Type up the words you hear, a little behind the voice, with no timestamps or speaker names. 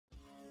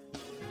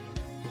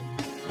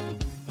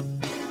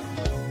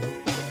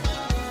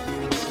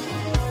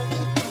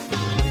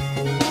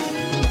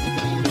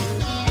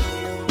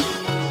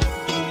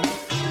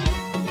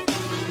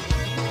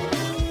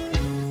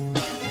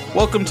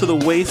Welcome to the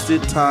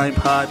Wasted Time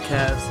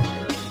Podcast.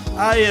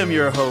 I am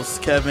your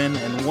host, Kevin,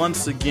 and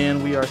once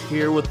again, we are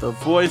here with the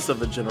voice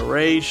of a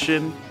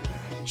generation,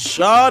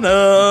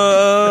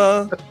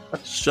 Shauna.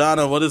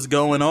 Shauna, what is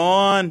going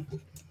on?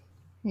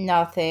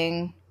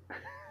 Nothing.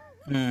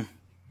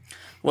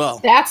 Well,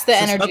 that's the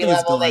energy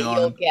level that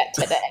you'll get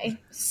today.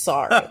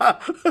 Sorry.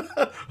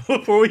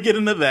 Before we get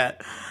into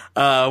that,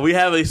 we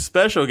have a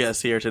special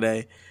guest here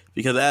today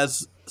because,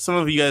 as some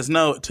of you guys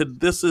know,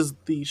 this is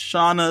the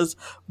Shauna's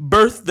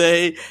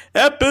birthday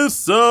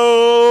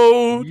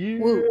episode. Yeah.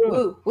 Woo,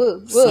 woo,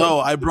 woo. So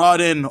I brought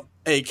in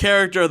a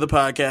character of the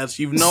podcast.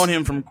 You've known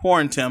him from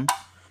Quarantine.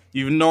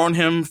 You've known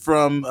him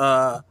from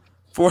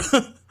Fourth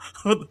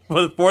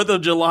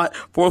of July.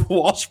 Fourth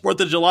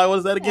of July. What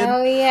is that again?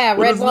 Oh yeah,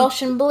 Red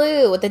Walsh and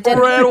Blue with the dead.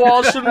 Red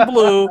Walsh and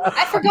Blue.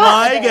 I forgot.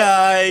 My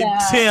guy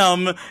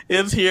Tim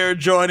is here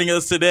joining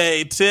us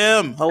today.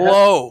 Tim,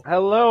 hello.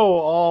 Hello,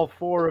 all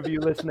four of you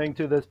listening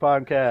to this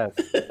podcast.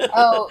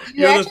 Oh,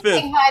 you're actually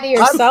saying hi to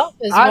yourself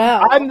as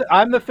well.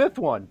 I'm the fifth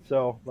one,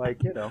 so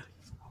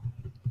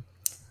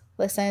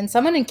Listen,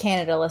 someone in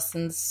Canada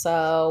listens,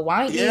 so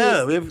why don't you?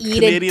 Yeah, we have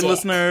Canadian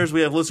listeners.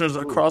 We have listeners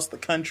across the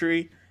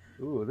country.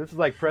 Ooh, this is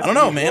like I don't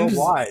know, man.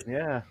 Worldwide.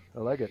 Yeah, I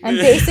like it. I'm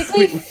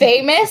basically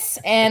famous,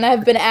 and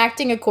I've been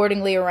acting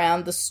accordingly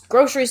around the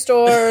grocery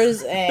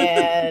stores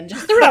and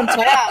just around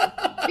town.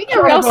 Being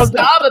a real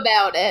snob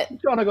about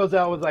it. Shauna goes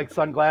out with like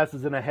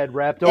sunglasses and a head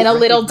wrap. And a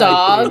little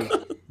dog.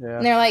 Yeah.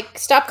 And they're like,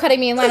 stop cutting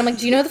me in line. I'm like,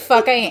 do you know who the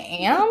fuck I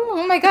am?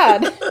 Oh my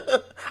god.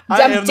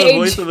 I am the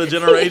voice of a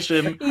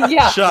generation.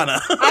 Yeah. Shauna.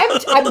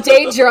 I'm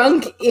day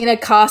drunk in a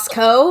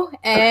Costco,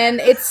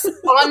 and it's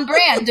on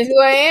brand to who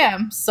I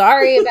am.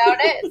 Sorry about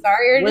it.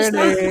 Sorry you're just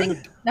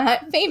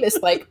not famous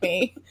like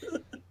me.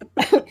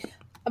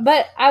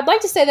 But I'd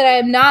like to say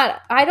that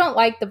I don't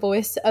like the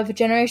voice of a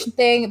generation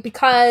thing,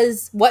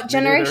 because what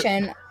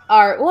generation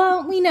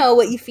well, we know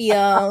what you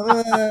feel.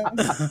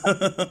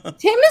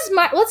 Tim is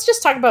let's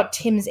just talk about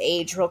Tim's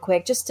age real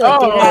quick, just to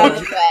get it out of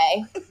the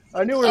way.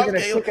 I knew we were going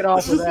to kick it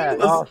off with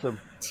that. Awesome.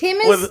 Tim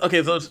is...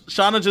 Okay, so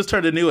Shauna just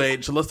turned a new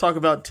age, so let's talk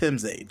about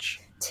Tim's age.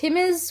 Tim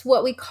is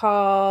what we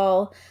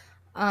call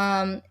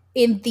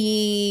in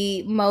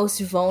the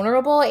most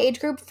vulnerable age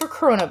group for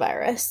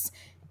coronavirus.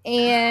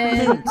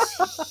 And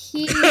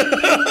he's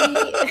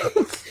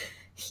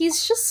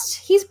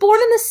born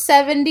in the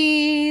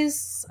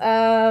 70s.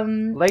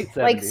 Late 70s.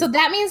 Like, so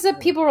that means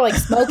that people were like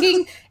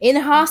smoking in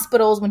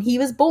hospitals when he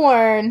was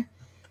born.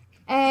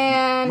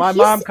 And my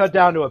mom cut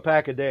down to a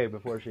pack a day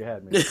before she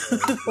had me.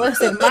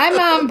 Listen, my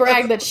mom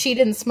bragged that she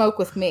didn't smoke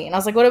with me. And I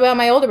was like, what about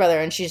my older brother?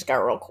 And she just got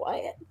real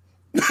quiet.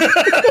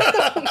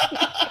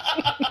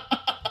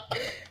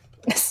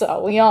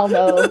 So we all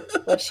know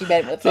what she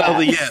meant with that. That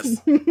was a yes.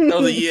 That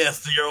was a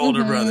yes to your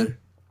older brother.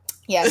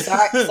 Yeah,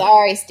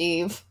 sorry,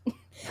 Steve.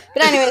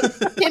 But anyway,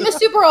 Tim is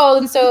super old,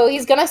 and so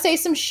he's going to say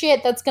some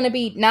shit that's going to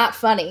be not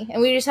funny.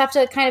 And we just have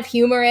to kind of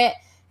humor it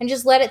and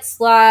just let it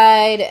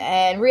slide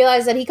and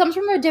realize that he comes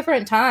from a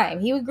different time.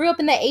 He grew up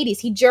in the 80s.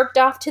 He jerked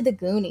off to the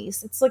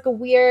Goonies. It's like a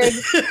weird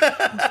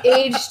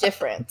age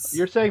difference.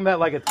 You're saying that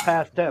like it's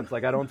past tense,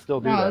 like I don't still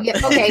do that. Yeah,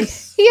 okay.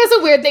 He has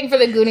a weird thing for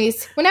the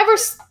Goonies. Whenever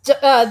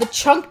the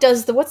chunk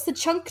does what's the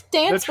chunk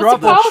dance? The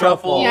truffle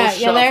shuffle. Yeah,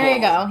 there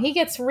you go. He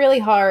gets really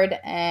hard,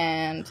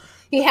 and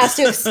he has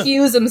to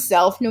excuse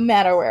himself no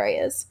matter where he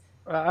is.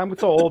 I'm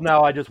so old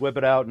now, I just whip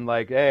it out and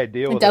like, hey,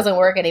 deal with it. It doesn't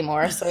work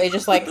anymore, so he's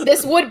just like,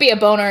 this would be a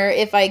boner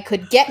if I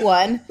could get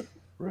one.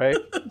 Right?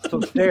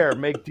 So stare,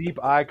 make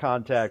deep eye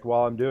contact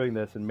while I'm doing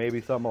this, and maybe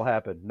something will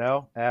happen.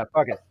 No?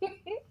 Fuck it.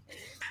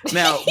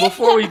 Now,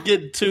 before we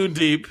get too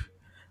deep,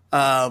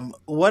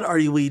 what are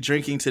we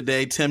drinking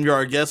today? Tim, you're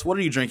our guest. What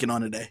are you drinking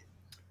on today?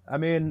 I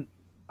mean,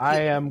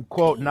 I am,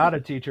 quote, not a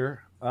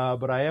teacher,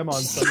 but I am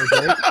on summer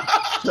break.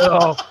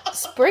 So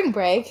spring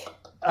break?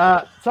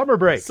 Summer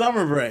break.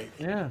 Summer break.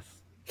 Yes.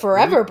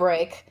 Forever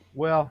break.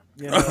 Well,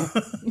 you know.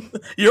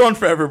 You're on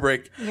forever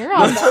break. You're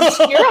on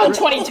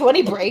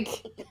 2020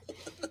 break.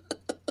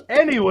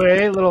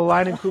 Anyway, little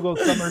Leinenkugel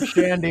summer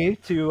shandy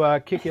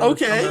to kick in the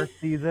summer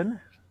season.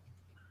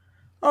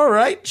 All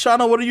right.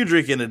 Shauna, what are you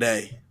drinking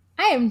today?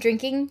 I am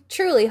drinking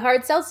Truly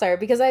hard seltzer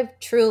because I've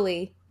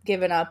truly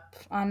given up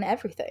on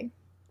everything.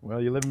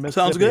 Well, you live in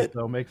Mississippi, sounds good.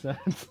 So it makes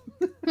sense.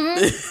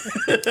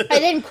 I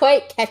didn't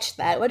quite catch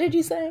that. What did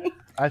you say?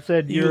 I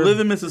said you live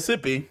in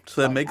Mississippi,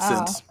 so that makes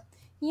sense.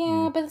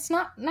 Yeah, but it's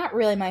not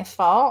really my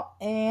fault,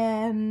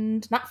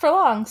 and not for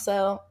long.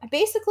 So I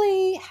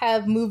basically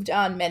have moved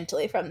on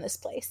mentally from this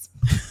place.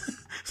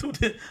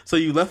 So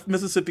you left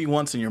Mississippi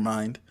once in your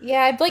mind.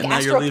 Yeah, I've like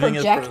astral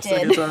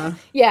projected.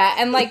 Yeah,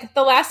 and like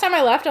the last time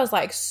I left, I was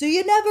like, "See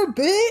you never,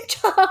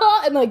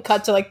 bitch," and like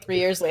cut to like 3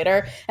 years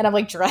later, and I'm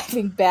like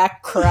driving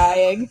back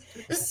crying.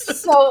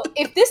 So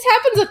if this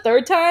happens a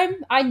third time,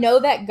 I know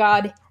that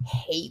God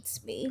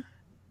hates me.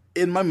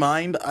 in my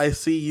mind, I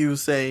see you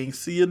saying,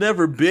 "See you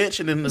never, bitch,"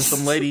 and then there's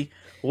some lady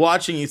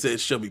watching you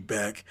says she'll be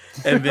back,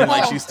 and then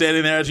like she's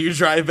standing there as you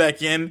drive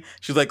back in.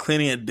 She's like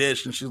cleaning a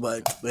dish, and she's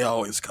like, "They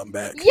always come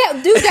back." Yeah,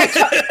 dude, did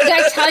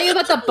I tell you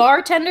about the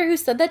bartender who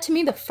said that to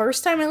me the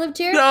first time I lived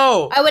here?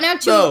 No, I went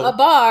out to a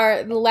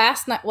bar the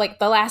last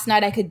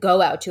night I could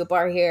go out to a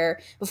bar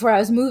here before I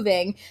was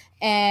moving.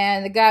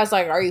 And the guy was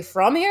like, "Are you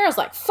from here?" I was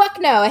like, "Fuck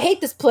no, I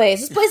hate this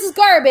place. This place is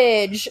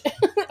garbage."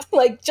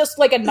 Like, just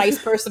like a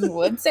nice person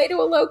would say to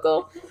a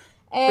local.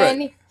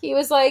 And he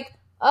was like,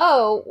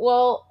 "Oh,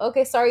 well,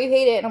 okay, sorry you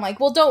hate it." And I'm like,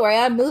 "Well, don't worry,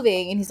 I'm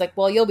moving." And he's like,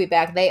 "Well, you'll be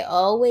back. They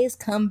always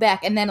come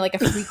back." And then like a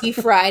Freaky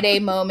Friday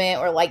moment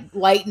or like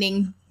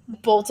lightning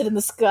bolted in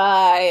the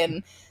sky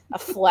and a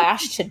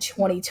flash to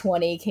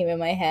 2020 came in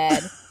my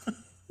head.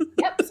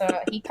 Yep, so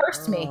he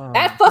cursed me.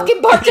 That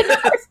fucking bartender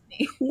cursed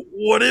me.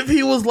 What if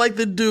he was like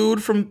the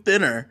dude from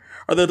Thinner,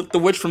 or the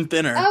witch from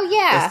Thinner? Oh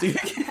yeah,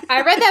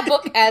 I read that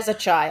book as a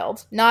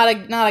child. Not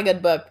a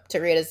good book to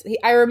read.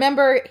 I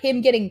remember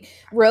him getting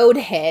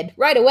roadhead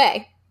right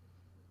away.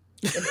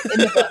 In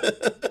the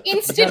book.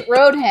 Instant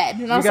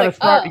roadhead, and I was like,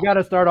 "Oh, you got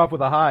to start off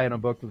with a high in a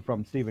book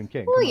from Stephen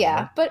King." Well,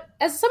 yeah, but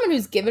as someone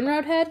who's given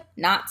roadhead,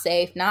 not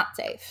safe, not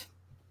safe.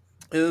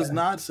 It is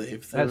not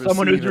safe. As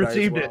someone who's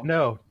received it,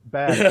 no.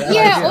 Bad.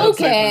 Yeah,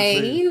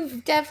 okay.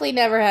 You've definitely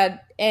never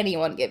had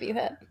anyone give you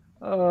head.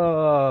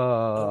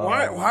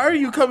 Why are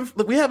you coming?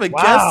 We have a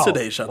guest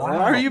today, Shuttle. Why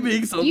are you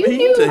being so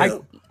mean to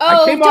him?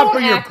 I came on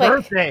for your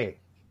birthday.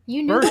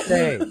 You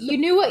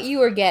knew what you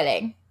were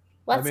getting.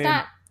 Let's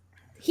not.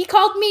 He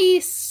called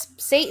me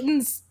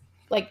Satan's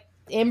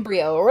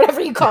embryo or whatever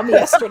you called me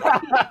yesterday.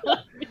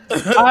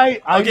 So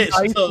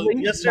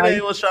yesterday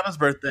was Shauna's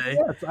birthday.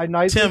 Yes, I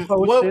nicely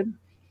posted.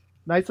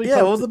 Nicely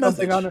posted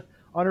something on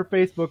her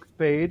Facebook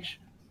page.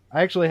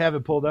 I actually have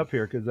it pulled up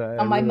here because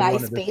on my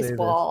MySpace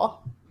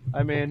wall.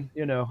 I mean,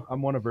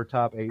 I'm one of her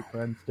top 8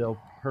 friends still.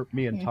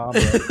 Me and Tom.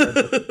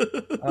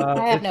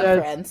 I have no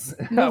friends.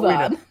 Move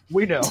on.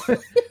 We know.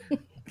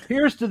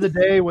 Here's to the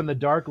day when the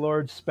Dark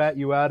Lord spat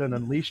you out and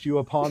unleashed you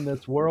upon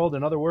this world.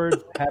 In other words,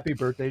 happy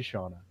birthday,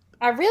 Shauna.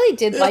 I really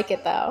did like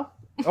it though.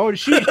 Oh,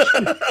 she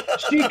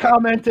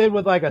commented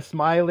with like a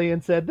smiley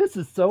and said, "This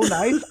is so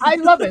nice. I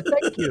love it.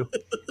 Thank you."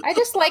 I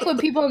just like when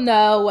people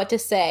know what to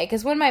say.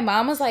 Because when my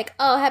mom was like,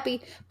 "Oh,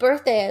 happy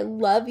birthday. I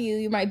love you.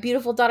 You're my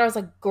beautiful daughter," I was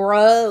like,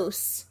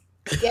 gross.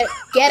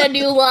 Get a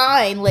new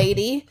line,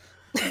 lady.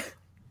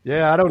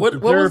 Yeah, I don't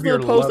What was the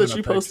post that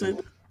she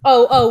posted?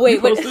 Oh,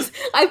 wait.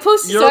 I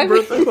posted your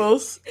birthday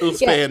post? It was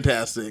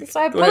fantastic. So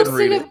I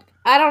posted it.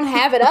 I don't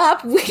have it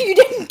up. You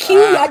didn't cue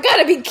me. I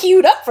gotta be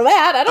queued up for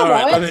that. I don't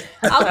know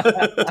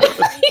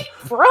it.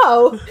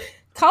 Bro,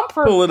 come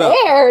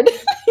prepared.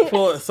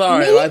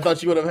 Sorry, I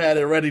thought you would have had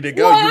it ready to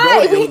go.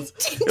 Why? You wrote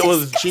it. It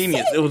was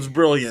genius. It was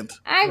brilliant.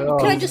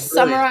 Can I just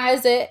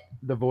summarize it?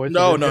 The voice.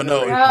 No.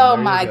 Oh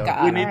my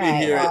god! We need to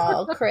hear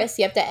it. Chris,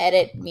 you have to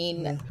edit.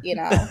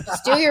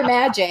 Just do your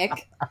magic.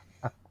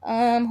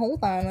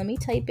 Hold on. Let me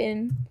type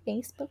in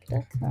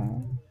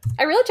Facebook.com.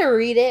 I really have to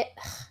read it.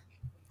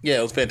 Yeah,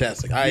 it was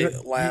fantastic. I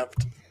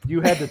laughed.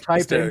 You had to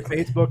type in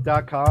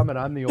Facebook.com, and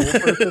I'm the old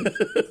person.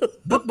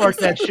 Bookmark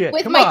that shit.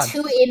 With my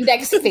 2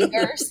 index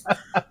fingers.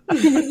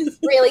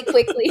 Really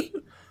quickly.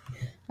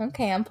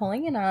 Okay, I'm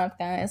pulling it up,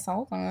 guys.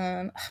 Hold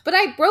on. But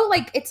I wrote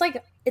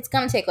it's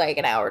gonna take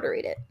an hour to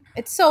read it.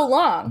 It's so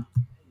long.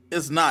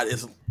 It's not.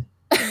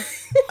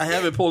 I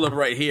have it pulled up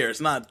right here. It's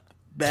not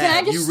bad.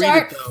 Can I just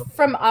start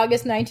from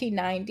August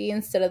 1990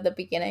 instead of the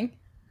beginning?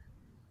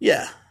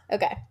 Yeah.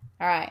 Okay.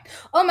 All right.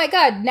 Oh my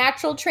God.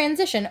 Natural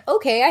transition.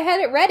 Okay, I had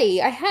it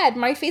ready. I had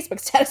my Facebook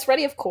status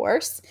ready, of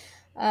course.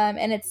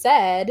 And it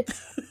said,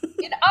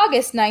 in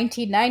August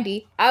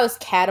 1990, I was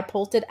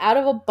catapulted out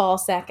of a ball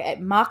sack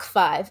at Mach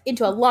 5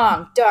 into a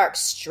long, dark,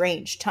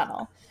 strange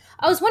tunnel.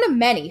 I was one of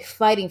many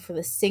fighting for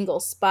the single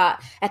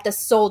spot at the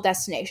sole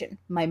destination,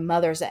 my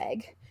mother's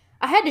egg.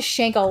 I had to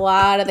shank a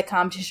lot of the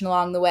competition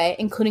along the way,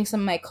 including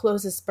some of my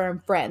closest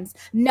sperm friends.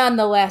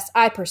 Nonetheless,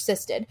 I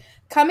persisted,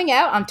 coming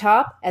out on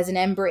top as an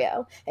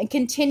embryo, and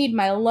continued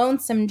my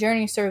lonesome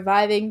journey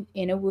surviving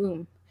in a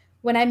womb.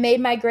 When I made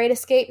my great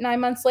escape 9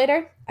 months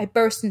later, I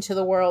burst into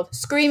the world,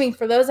 screaming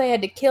for those I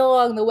had to kill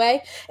along the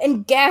way,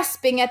 and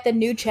gasping at the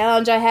new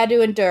challenge I had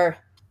to endure.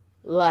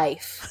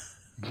 Life.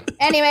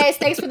 Anyways,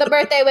 thanks for the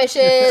birthday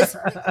wishes.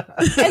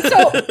 And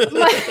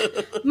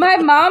so my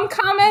mom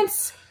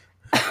comments...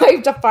 I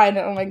have to find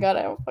it. Oh my God,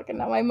 I don't fucking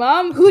know. My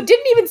mom, who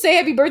didn't even say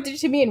happy birthday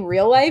to me in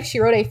real life, she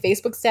wrote a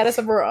Facebook status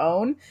of her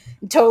own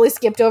and totally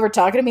skipped over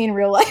talking to me in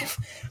real life.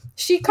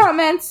 She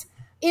comments,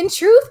 "In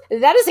truth,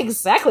 that is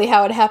exactly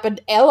how it happened.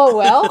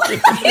 LOL."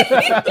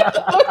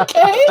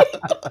 Okay.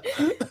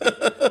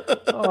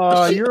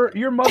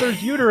 Your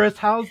mother's uterus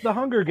housed the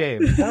Hunger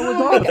Games. That was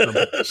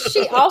awesome.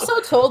 She also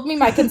told me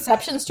my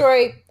conception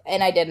story,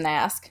 and I didn't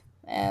ask.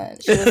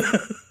 And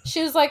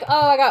she was like,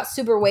 oh, I got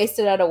super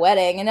wasted at a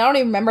wedding, and I don't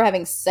even remember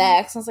having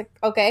sex. I was like,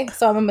 okay,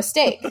 so I'm a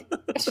mistake.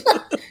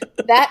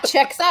 That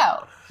checks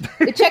out.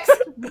 It checks.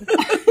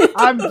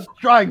 I'm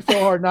trying so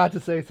hard not to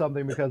say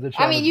something because it's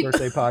Shauna's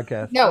birthday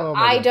podcast. No,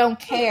 I don't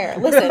care.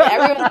 Listen,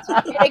 everyone's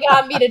hitting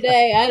on me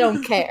today. I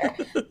don't care.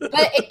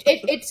 But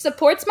it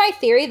supports my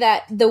theory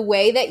that the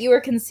way that you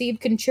were conceived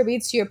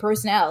contributes to your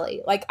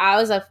personality. Like, I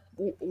was a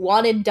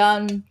one and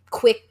done,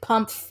 quick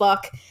pump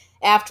fuck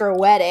after a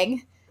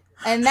wedding.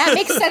 And that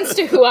makes sense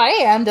to who I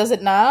am, does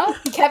it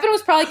not? Kevin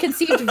was probably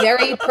conceived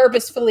very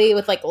purposefully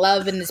with, like,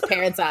 love in his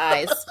parents'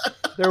 eyes.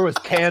 There was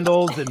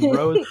candles and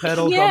rose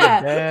petals on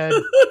the bed.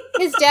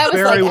 His dad was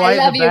Barry like, White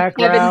I love you,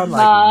 Kevin's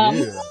mom.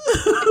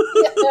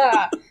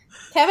 Yeah.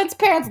 Kevin's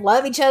parents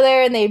love each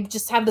other, and they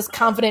just have this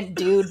confident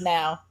dude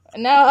now.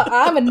 And now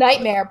I'm a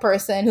nightmare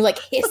person who, like,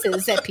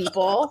 hisses at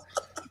people.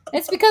 And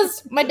it's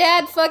because my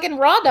dad fucking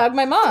raw dogged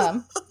my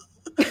mom.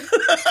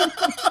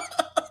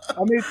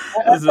 I mean,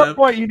 at some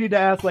point you need to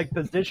ask, like,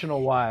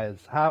 positional wise,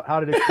 how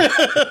did it?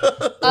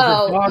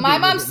 My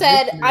mom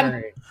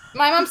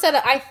said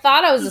I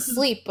thought I was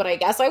asleep, but I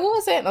guess I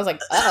wasn't. And I was like,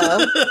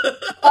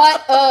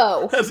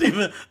 uh-oh. That's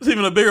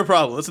even a bigger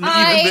problem. It's an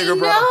even bigger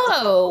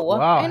problem.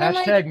 Wow, and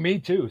hashtag me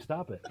too.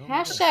 Stop it.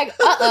 Hashtag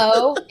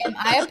uh-oh. Am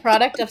I a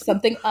product of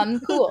something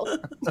uncool?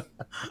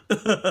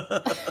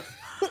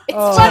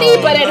 It's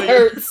funny, but it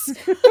hurts.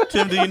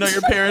 Tim, do you know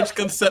your parents'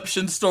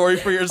 conception story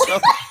for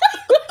yourself?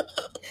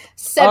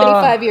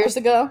 75 years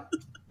ago.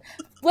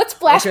 Let's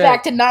flash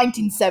back to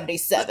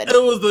 1977. It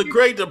was the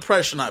Great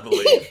Depression, I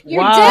believe.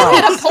 Your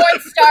dad had a porn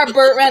star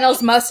Burt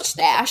Reynolds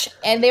mustache,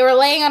 and they were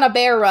laying on a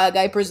bear rug,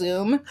 I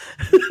presume.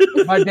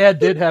 My dad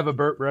did have a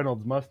Burt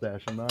Reynolds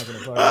mustache. I'm not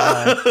going to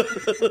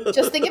lie.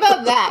 Just think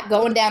about that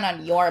going down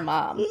on your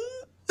mom.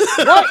 What?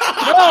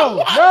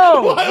 No!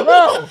 Oh no,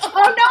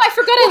 I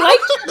forgot I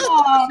liked your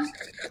mom.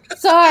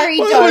 Sorry,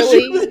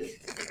 darling.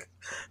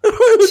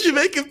 Why would you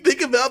make him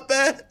think about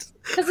that?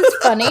 Because it's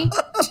funny.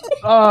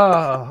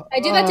 I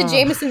do that to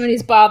Jameson when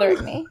he's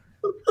bothering me.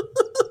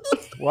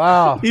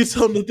 Wow. You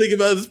told him to think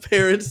about his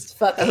parents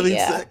having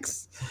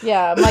sex.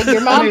 Yeah, I'm like,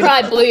 your mom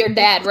probably blew your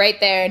dad right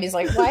there. And he's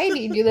like, why do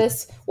you do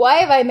this? Why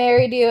have I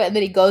married you? And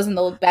then he goes in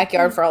the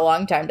backyard for a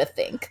long time to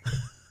think.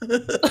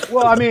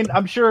 Well, I mean,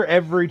 I'm sure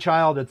every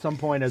child at some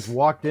point has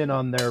walked in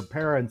on their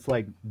parents,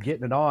 like,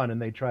 getting it on,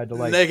 and they tried to,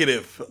 like...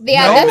 Negative.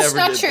 Yeah, that's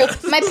not true.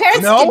 My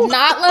parents did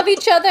not love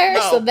each other,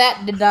 so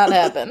that did not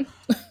happen.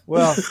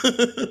 Well,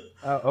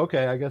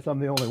 okay, I guess I'm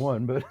the only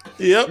one, but...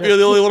 Yep, you're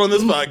the only one on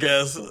this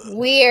podcast.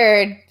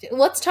 Weird.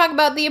 Let's talk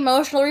about the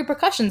emotional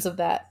repercussions of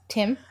that,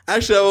 Tim.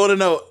 Actually, I want to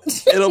know,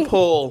 in a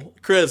poll,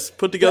 Chris,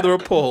 put together a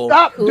poll.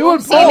 Stop doing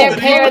polls! Their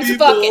parents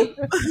fucking.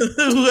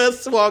 Who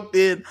has walked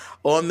in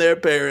on their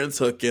parents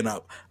hooking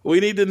up? We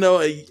need to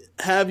know,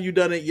 have you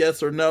done it,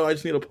 yes or no? I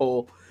just need a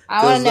poll.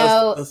 I want to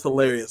know. That's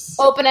hilarious.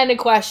 Open-ended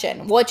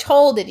question. Which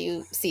hole did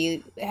you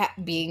see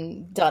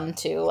being done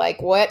to?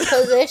 Like, what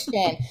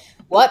position?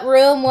 What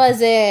room was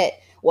it?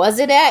 Was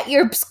it at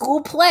your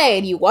school play?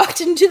 And you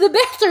walked into the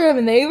bathroom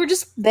and they were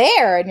just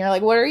there. And you're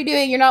like, what are you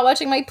doing? You're not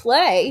watching my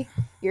play.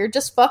 You're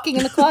just fucking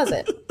in the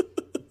closet.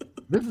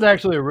 This is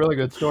actually a really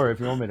good story if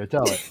you want me to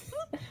tell it.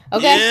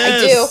 Okay,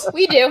 yes. I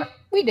do.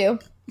 We do.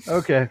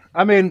 Okay.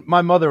 I mean,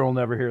 my mother will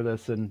never hear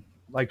this. And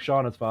like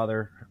Shauna's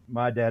father,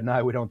 my dad and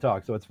I, we don't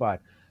talk, so it's fine.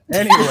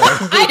 Anyway.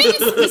 I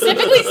didn't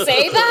specifically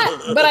say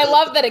that, but I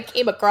love that it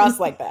came across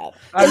like that.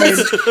 And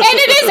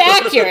it is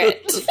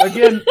accurate.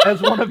 Again,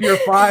 as one of your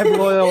 5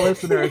 loyal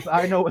listeners,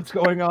 I know what's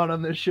going on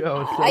this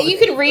show. So you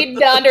can read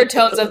the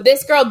undertones of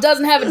this girl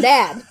doesn't have a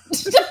dad.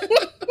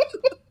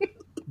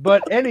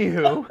 But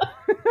anywho.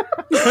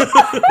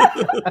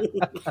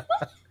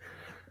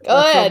 Go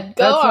ahead.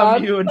 Go on. That's on.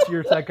 something you and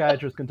your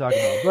psychiatrist can talk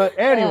about. But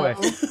anyway.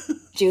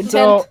 June 10th.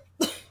 So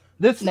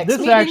this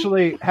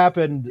actually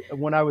happened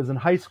when I was in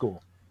high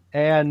school.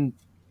 And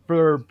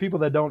for people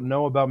that don't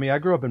know about me, I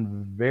grew up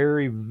in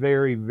very,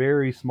 very,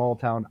 very small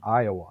town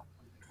Iowa.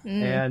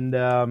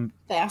 And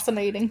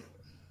fascinating.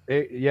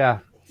 Yeah.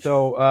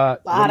 So a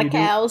lot of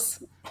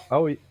cows.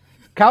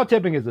 Cow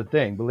tipping is a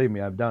thing. Believe me,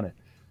 I've done it.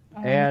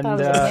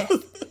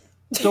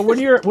 So when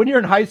you're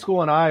in high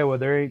school in Iowa,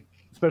 there ain't,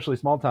 especially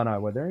small town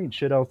Iowa, there ain't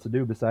shit else to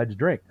do besides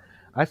drink.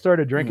 I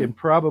started drinking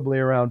probably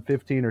around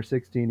 15 or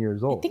 16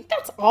 years old. I think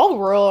that's all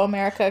rural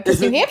America, because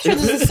New Hampshire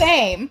is the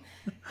same.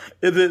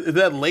 Is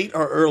that late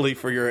or early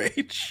for your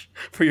age,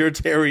 for your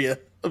area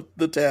of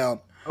the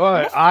town?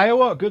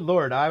 Iowa? Good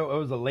Lord. Iowa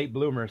was a late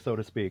bloomer, so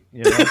to speak.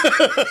 You know?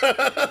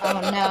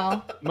 Oh,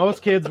 no.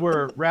 Most kids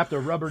wrapped a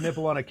rubber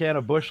nipple on a can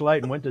of Busch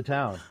Light and went to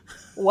town.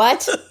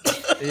 What?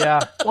 Yeah.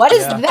 What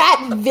is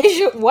that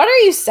visual? What are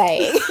you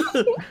saying?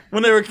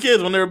 When they were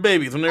kids, when they were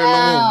babies, when they were in the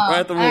womb. Right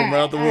out the womb, right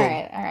out the womb.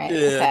 All right. Yeah,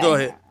 okay. Go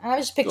ahead. I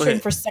was just picturing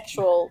for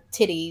sexual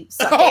titty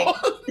sucking.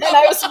 And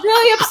I was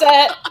really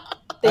upset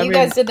that you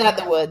guys did that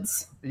in the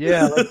woods.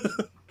 Yeah, let's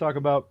talk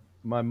about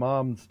my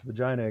mom's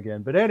vagina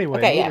again. But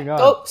anyway, moving on.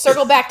 Go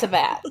circle back to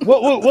that.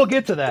 We'll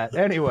get to that.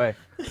 Anyway.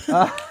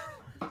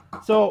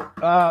 So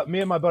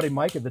me and my buddy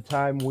Mike at the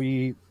time,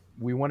 we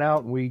we went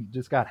out and we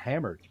just got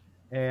hammered.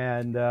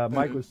 And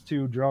Mike was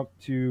too drunk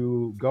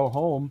to go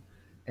home,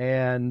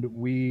 and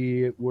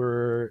we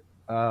were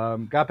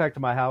got back to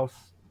my house.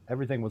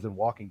 Everything was in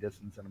walking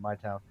distance into my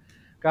town.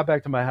 Got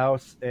back to my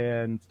house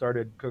and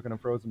started cooking a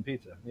frozen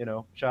pizza.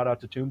 Shout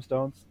out to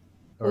Tombstones.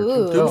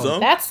 Ooh,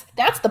 that's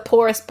the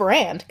poorest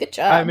brand. Good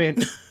job. I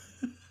mean,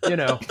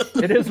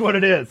 it is what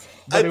it is.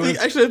 I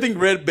think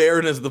Red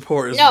Baron is the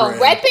poorest. No,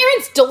 brand. Red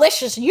Baron's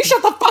delicious. You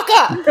shut the fuck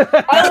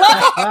up.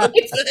 I love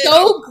it.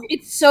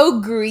 It's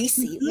so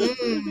greasy.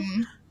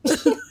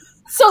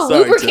 So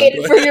Sorry,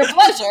 lubricated Tim. for your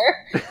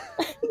pleasure.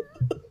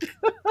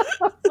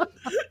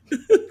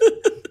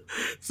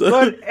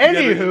 But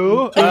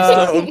anywho,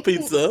 Tombstone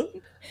pizza.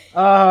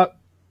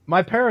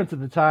 My parents at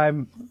the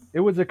time,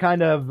 it was a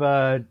kind of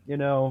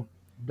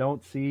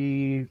don't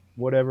see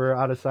whatever,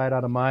 out of sight,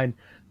 out of mind.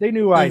 They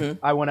knew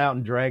I went out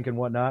and drank and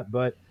whatnot,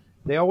 but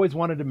they always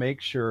wanted to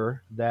make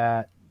sure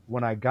that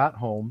when I got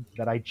home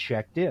that I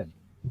checked in,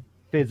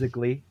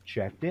 physically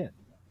checked in.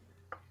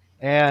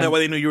 And That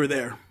way they knew you were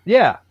there.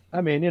 yeah,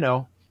 I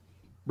mean,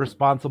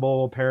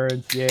 responsible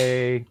parents,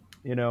 yay,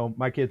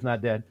 my kid's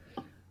not dead.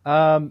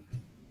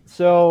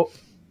 So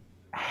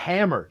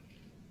hammered.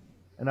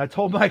 And I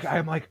told Mike,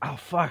 I'm like, oh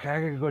fuck, I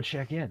gotta go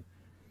check in.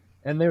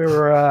 And they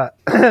were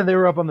they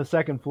were up on the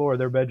second floor of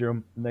their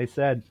bedroom, and they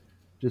said,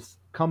 just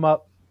come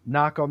up,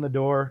 knock on the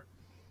door,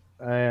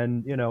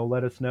 and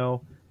let us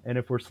know. And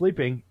if we're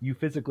sleeping, you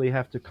physically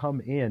have to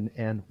come in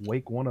and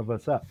wake one of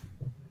us up.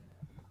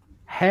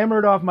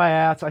 Hammered off my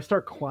ass, I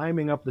start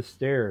climbing up the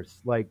stairs,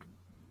 like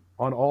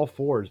on all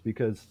fours,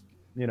 because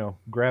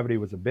gravity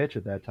was a bitch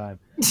at that time.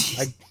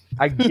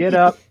 I get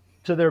up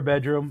to their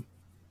bedroom,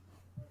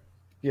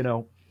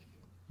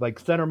 like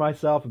center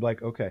myself and be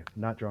like, okay,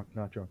 not drunk.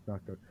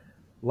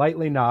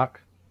 Lightly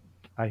knock.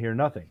 I hear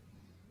nothing.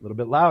 A little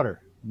bit louder.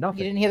 Nothing.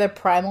 You didn't hear the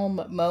primal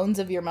moans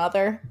of your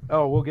mother?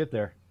 Oh, we'll get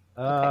there.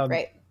 Okay,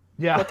 great.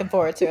 Yeah. Looking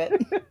forward to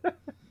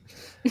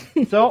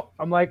it. So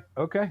I'm like,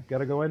 okay,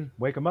 gotta go in,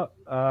 wake him up.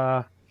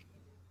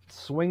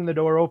 Swing the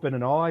door open,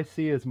 and all I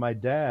see is my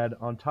dad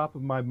on top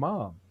of my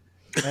mom.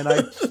 And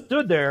I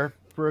stood there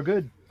for a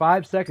good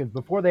 5 seconds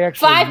before they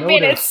actually 5 noticed.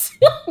 minutes.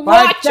 5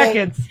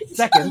 Watching.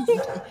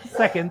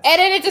 seconds.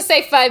 Edit it to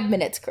say 5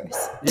 minutes,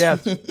 Chris.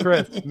 Yes,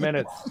 Chris,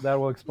 minutes. That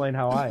will explain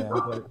how I am.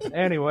 But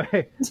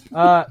anyway,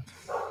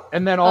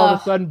 and then all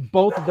of a sudden,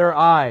 both of their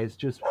eyes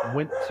just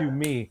went to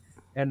me,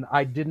 and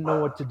I didn't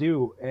know what to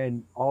do.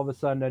 And all of a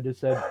sudden, I just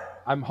said,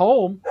 "I'm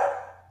home."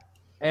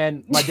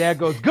 And my dad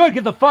goes, "Good,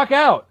 get the fuck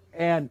out."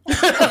 And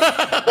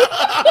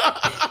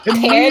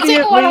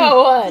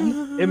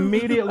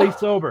immediately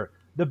sober.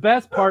 The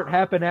best part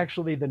happened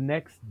actually the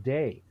next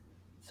day.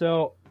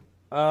 So,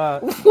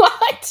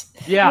 what?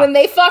 Yeah. When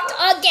they fucked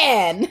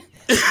again.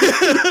 No.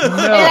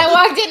 And I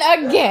walked in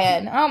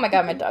again. Oh my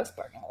god, my dog's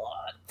barking a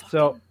lot.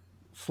 So,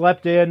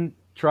 slept in,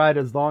 tried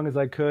as long as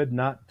I could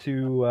not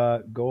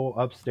to go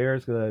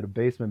upstairs because I had a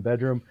basement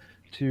bedroom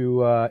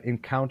to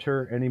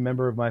encounter any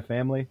member of my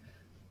family.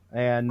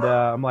 And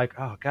I'm like,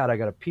 oh god, I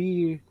gotta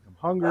pee. I'm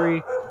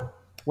hungry.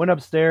 Went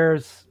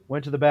upstairs,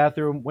 went to the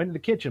bathroom, went to the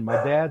kitchen.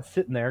 My dad's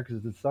sitting there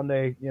because it's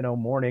Sunday,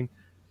 morning,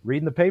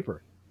 reading the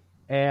paper,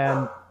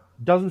 and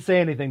doesn't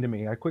say anything to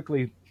me. I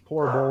quickly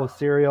pour a bowl of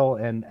cereal,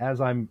 and as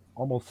I'm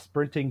almost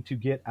sprinting to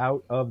get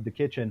out of the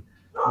kitchen,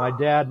 my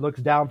dad looks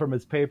down from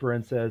his paper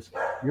and says,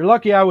 "You're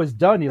lucky I was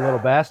done, you little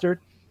bastard."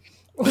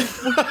 He was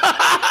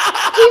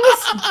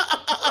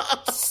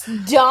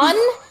done?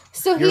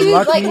 So he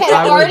was like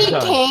had already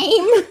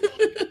came,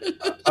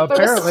 but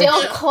was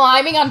still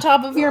climbing on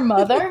top of your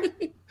mother.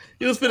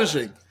 He was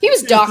finishing. He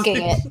was docking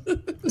it.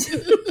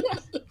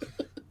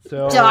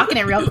 Docking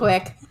it real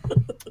quick.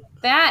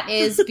 That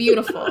is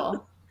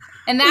beautiful,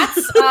 and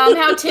that's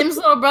how Tim's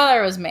little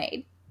brother was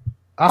made.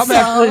 I'm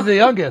actually the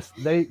youngest.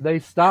 They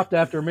stopped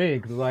after me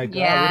because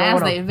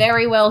as they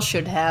very well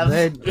should have.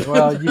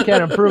 Well, you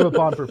can't improve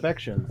upon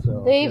perfection.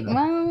 So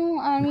well,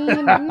 I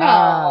mean,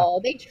 no,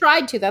 they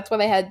tried to. That's why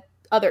they had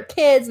other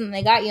kids, and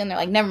they got you, and they're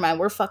like, never mind,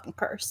 we're fucking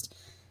cursed.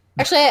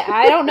 Actually,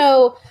 I don't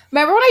know.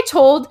 Remember when I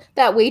told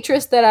that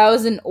waitress that I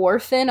was an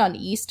orphan on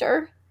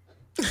Easter?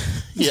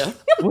 Yeah.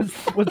 was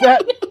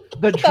that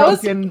the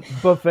drunken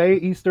buffet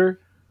Easter?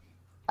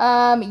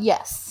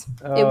 Yes,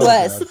 it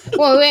was.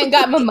 Well, we went and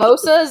got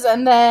mimosas,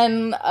 and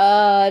then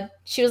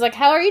she was like,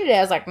 "How are you today?"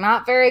 I was like,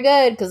 "Not very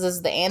good, because this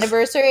is the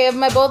anniversary of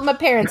both my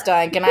parents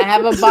dying. Can I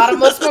have a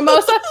bottomless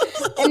mimosa?"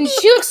 And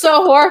she looked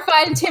so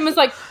horrified, and Tim was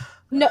like,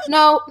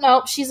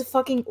 No, she's a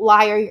fucking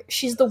liar.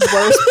 She's the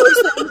worst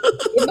person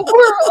in the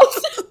world.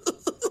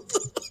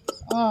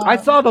 I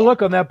saw the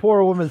look on that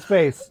poor woman's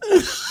face.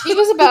 She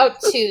was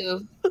about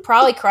to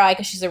probably cry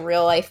because she's a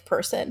real life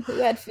person who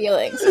had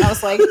feelings. And I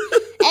was like,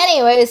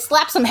 anyway,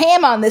 slap some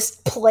ham on this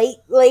plate,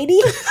 lady.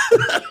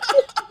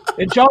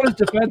 In Jonna's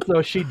defense,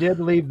 though, she did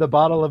leave the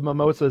bottle of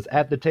mimosas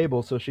at the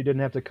table so she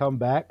didn't have to come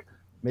back.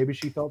 Maybe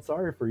she felt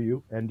sorry for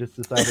you and just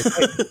decided,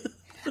 hey.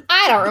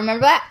 I don't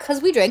remember that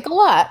because we drank a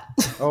lot.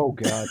 Oh,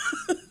 God.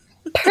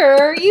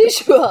 Per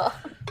usual.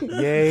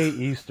 Yay,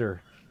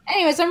 Easter.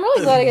 Anyways, I'm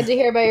really glad I get to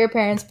hear about your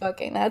parents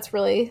fucking. That's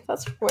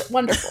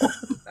wonderful.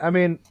 I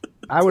mean,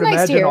 I would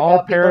imagine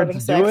all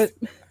parents do it.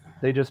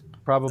 They just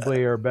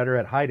probably are better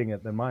at hiding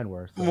it than mine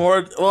were. So.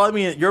 Well, I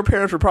mean, your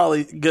parents were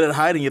probably good at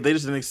hiding it. They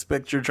just didn't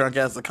expect your drunk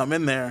ass to come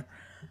in there.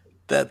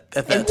 At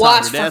that time,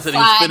 watch your dad for said he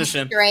was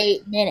finishing.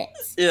 Straight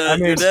minutes. Yeah,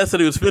 your dad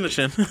said he was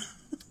finishing.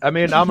 I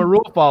mean, I'm a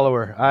rule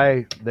follower.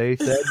 They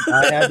said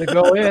I had to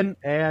go in,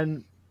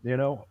 and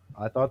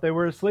I thought they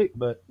were asleep,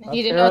 but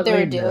you didn't know what they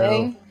were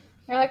doing.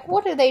 You're like,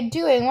 what are they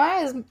doing?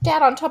 Why is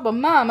Dad on top of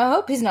Mom? I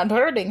hope he's not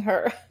hurting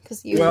her,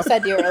 because you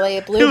said you were a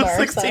late bloomer. He was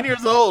 16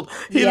 years old.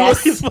 He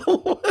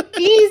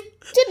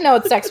didn't know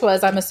what sex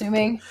was. I'm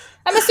assuming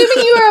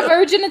you were a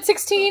virgin at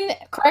 16.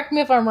 Correct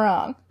me if I'm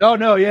wrong. Oh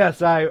no,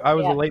 yes, I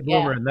was a late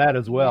bloomer in that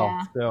as well.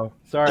 Yeah. So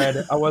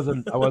sorry, I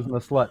wasn't a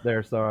slut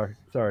there. Sorry,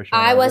 Sean.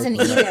 I wasn't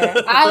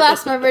either. I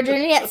lost my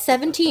virginity at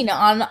 17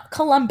 on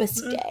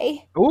Columbus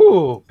Day.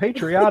 Ooh,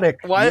 patriotic!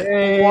 Why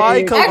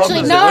Columbus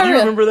Actually, Day? no, Why do you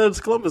remember that it's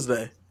Columbus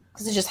Day?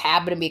 Because it just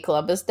happened to be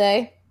Columbus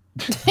Day.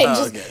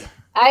 Okay.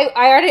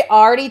 I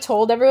already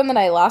told everyone that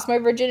I lost my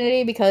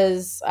virginity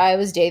because I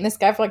was dating this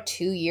guy for like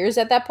 2 years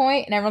at that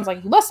point, and everyone's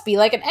like, you must be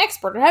like an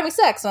expert at having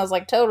sex. And I was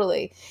like,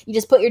 totally. You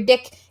just put your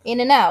dick in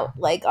and out,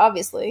 like,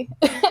 obviously.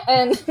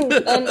 I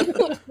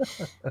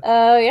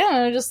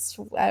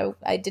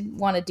didn't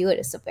want to do it.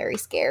 It's so very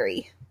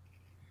scary.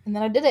 And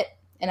then I did it,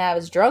 and I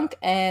was drunk,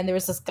 and there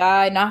was this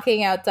guy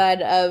knocking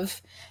outside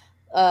of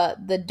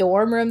the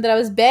dorm room that I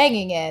was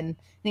banging in.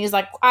 And he was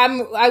like,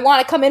 I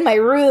want to come in my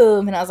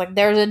room. And I was like,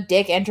 there's a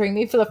dick entering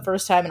me for the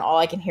first time, and all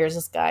I can hear is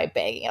this guy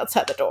banging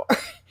outside the door.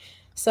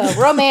 So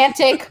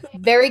romantic,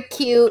 very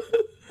cute.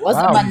 Was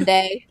a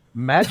Monday.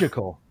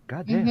 Magical.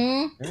 God damn.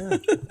 Mm-hmm. Yeah.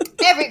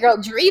 Every girl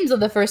dreams of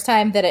the first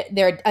time that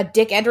a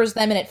dick enters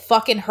them and it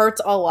fucking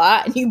hurts a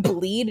lot and you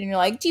bleed and you're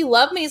like, do you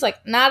love me? He's like,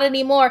 not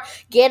anymore.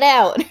 Get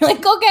out. And you're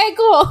like, okay,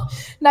 cool.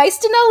 Nice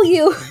to know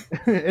you.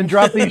 And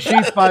drop these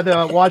sheets by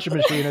the washing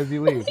machine as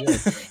you leave. Yeah.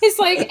 He's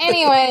like,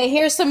 anyway,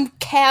 here's some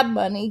cab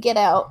money. Get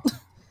out.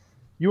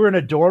 You were in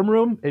a dorm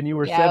room and you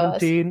were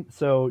 17,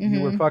 so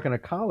you were fucking a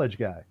college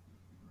guy.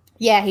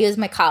 Yeah, he was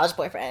my college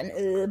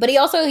boyfriend. But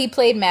he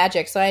played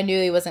Magic, so I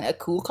knew he wasn't a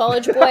cool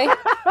college boy.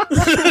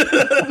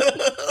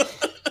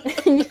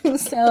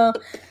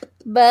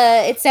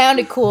 But it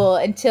sounded cool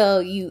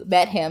until you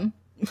met him.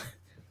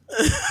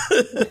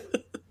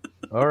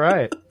 All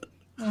right.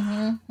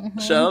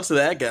 Shout out to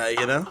that guy,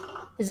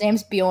 His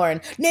name's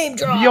Bjorn. Name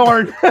drop.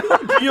 Bjorn.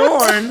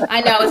 Bjorn.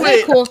 I know, isn't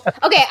that cool?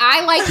 Okay,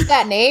 I liked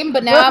that name,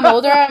 but now I'm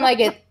older. I'm like,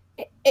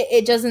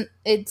 it doesn't,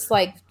 it's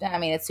like, I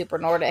mean, it's super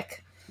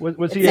Nordic.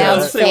 Was he?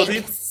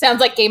 Sounds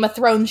like Game of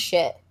Thrones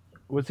shit.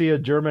 Was he a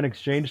German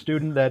exchange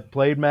student that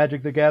played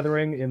Magic the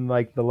Gathering in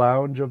like the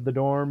lounge of the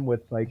dorm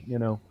with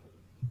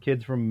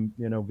kids from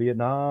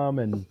Vietnam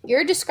and?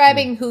 You're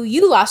describing who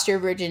you lost your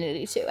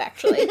virginity to,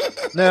 actually.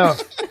 No,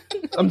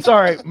 I'm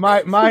sorry.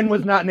 Mine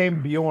was not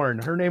named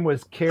Bjorn. Her name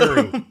was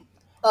Carrie.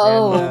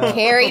 Oh,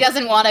 Carrie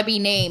doesn't want to be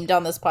named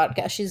on this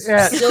podcast. She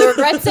still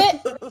regrets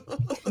it.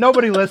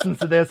 Nobody listens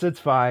to this. It's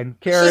fine.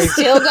 Carrie. She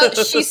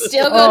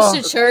still goes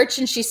to church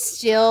and she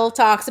still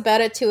talks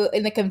about it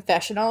in the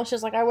confessional.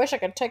 She's like, I wish I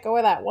could take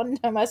away that one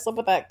time I slept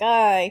with that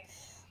guy.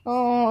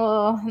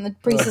 Oh, and the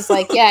priest is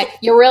like, yeah,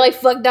 you really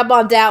fucked up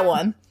on that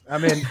one. I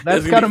mean,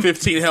 that's kind of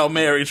 15 Hail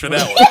Marys for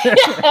that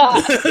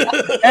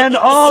one. And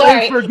all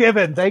is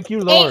forgiven. Thank you,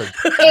 Lord.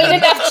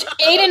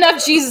 Ain't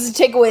enough Jesus to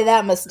take away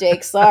that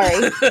mistake.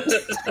 Sorry.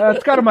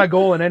 That's kind of my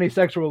goal in any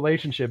sexual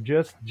relationship,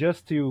 just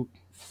to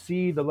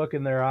see the look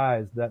in their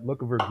eyes, that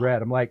look of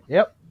regret. I'm like,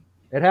 yep,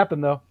 it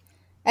happened though.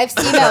 I've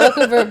seen that look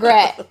of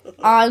regret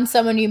on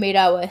someone you made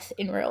out with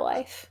in real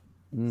life.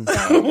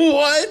 So,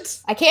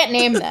 what? I can't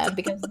name them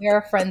because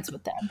we're friends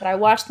with them, but I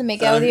watched them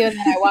make out with you, and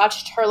then I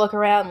watched her look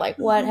around like,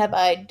 what have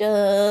I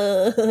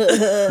done?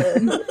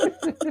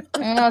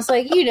 And I was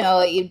like, you know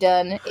what you've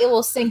done. It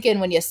will sink in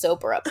when you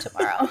sober up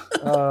tomorrow.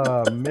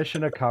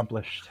 Mission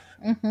accomplished.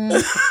 Mm-hmm.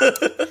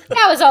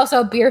 That was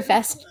also Beer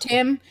Fest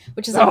Tim,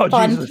 which is a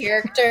fun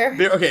character.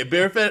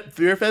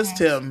 Beer Fest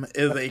Tim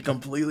is a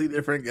completely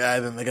different guy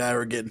than the guy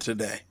we're getting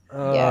today.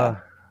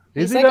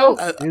 Is he though?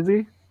 Is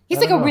he? He's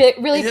like a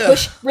really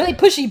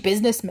pushy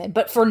businessman,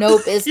 but for no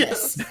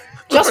business.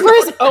 Just for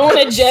his own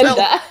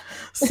agenda.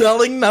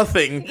 Selling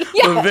nothing,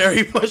 but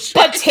very pushy.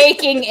 But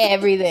taking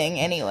everything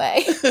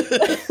anyway.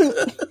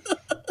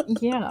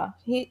 Yeah.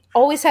 He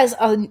always has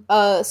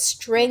a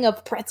string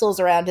of pretzels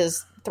around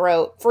his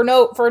throat for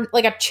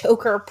like a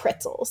choker of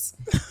pretzels.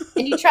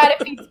 And you try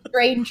to feed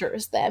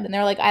strangers them, and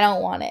they're like, I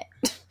don't want it.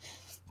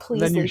 Please.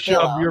 Then you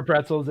shove your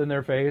pretzels in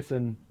their face,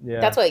 and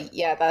that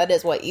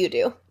is what you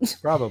do.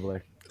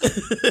 Probably.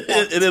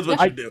 It is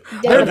what you do.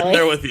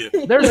 They're with you.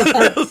 There's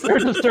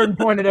a certain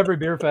point at every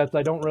beer fest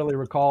I don't really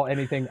recall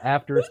anything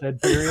after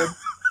said period.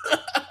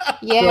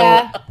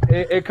 Yeah. So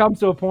it comes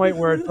to a point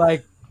where it's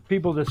like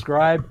people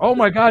describe, oh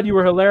my God, you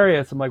were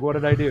hilarious. I'm like, what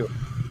did I do?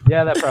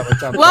 Yeah, that probably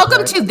sounds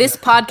Welcome to this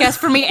podcast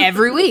for me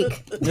every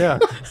week. Yeah.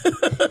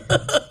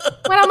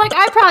 But I'm like,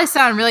 I probably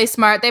sound really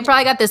smart. They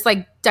probably got this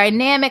like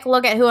dynamic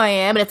look at who I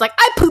am, and it's like,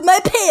 I poop my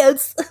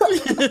pants.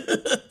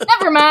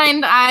 Never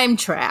mind, I'm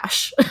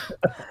trash.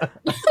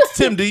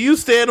 Tim, do you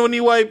stand when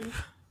you wipe?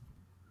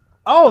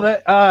 Oh,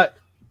 that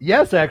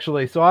yes,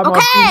 actually. So I'm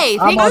okay.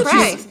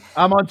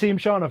 I'm on Team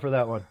Shauna for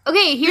that one.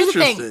 Okay, here's the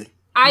thing.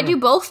 I do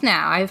both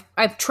now.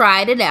 I've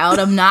tried it out.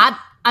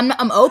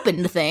 I'm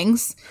open to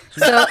things.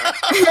 So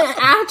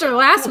after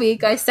last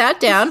week, I sat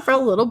down for a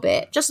little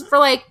bit, just for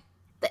like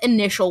the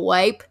initial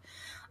wipe,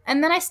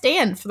 and then I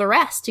stand for the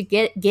rest to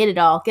get it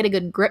all, get a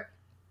good grip,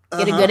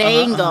 get a good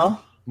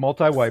angle.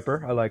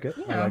 Multi-wiper, I like it.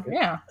 Yeah, I like it.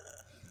 Yeah.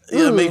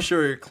 Yeah, make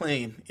sure you're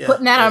clean. Yeah.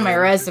 Putting that on my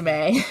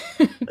resume.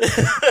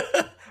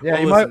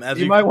 Yeah, well,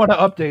 you might want to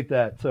update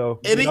that. So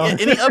any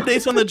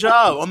updates on the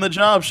job? On the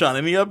job, Sean?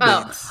 Any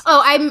updates?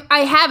 I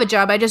have a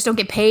job. I just don't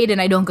get paid, and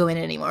I don't go in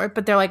anymore.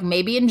 But they're like,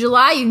 maybe in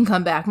July you can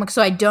come back. I'm like,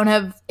 so I don't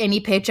have any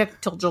paycheck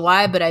till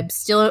July, but I'm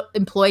still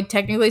employed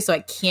technically, so I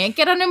can't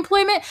get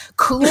unemployment.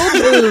 Cool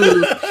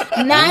move.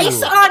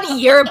 Nice on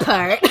your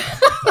part.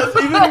 That's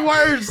even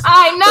worse.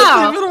 I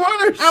know. That's even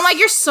worse. I'm like,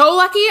 you're so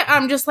lucky.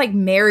 I'm just like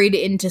married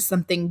into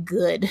something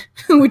good,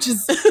 which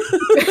is.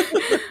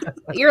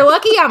 You're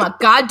lucky I'm a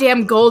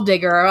goddamn gold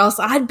digger, or else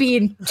I'd be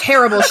in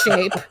terrible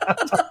shape.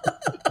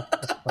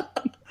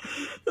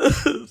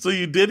 So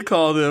you did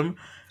call them.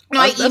 No,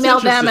 I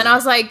emailed them, and I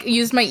was like,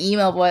 used my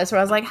email voice, where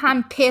I was like,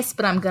 I'm pissed,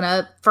 but I'm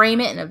gonna frame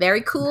it in a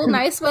very cool,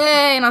 nice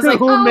way. And I was like,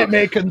 whom it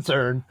may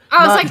concern.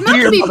 I was like,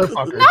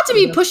 not to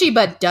be pushy,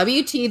 but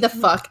WT the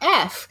fuck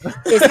F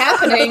is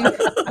happening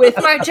with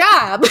my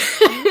job.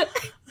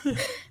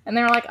 And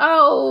they were like,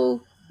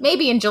 oh,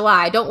 maybe in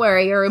July. Don't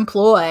worry, you're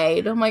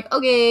employed. I'm like,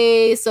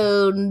 okay,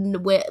 so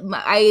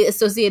I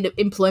associate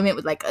employment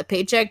with like a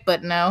paycheck,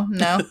 but no,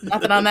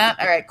 nothing on that.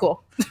 All right,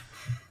 cool.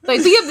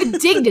 Like, you have the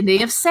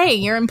dignity of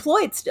saying you're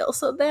employed still,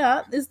 so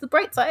that is the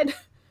bright side.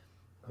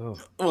 Oh.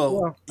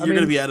 Well, you're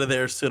going to be out of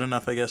there soon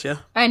enough, I guess, yeah?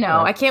 I know.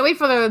 Right. I can't wait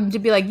for them to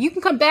be like, you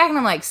can come back, and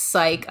I'm like,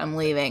 psych, I'm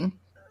leaving.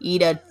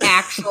 Eat an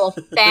actual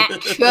fat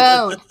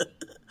chode.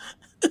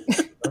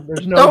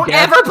 Don't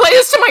ever play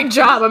this to my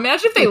job.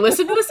 Imagine if they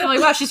listen to this and like,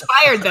 wow, she's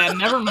fired then.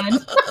 Never mind.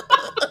 Eat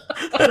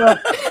a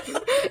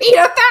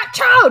fat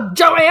chode,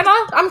 Joanna.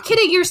 I'm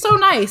kidding. You're so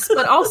nice,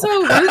 but also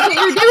rude what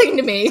you're doing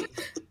to me.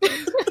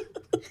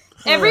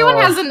 Everyone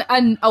has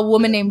a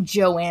woman named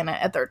Joanna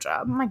at their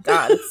job. Oh my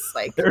god, it's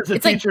like there's a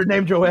teacher like,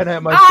 named Joanna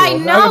at my school. I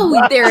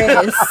know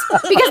there is,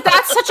 because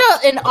that's such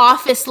an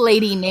office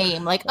lady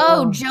name. Like,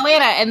 oh,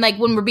 Joanna, and like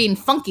when we're being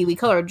funky, we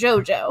call her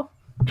JoJo.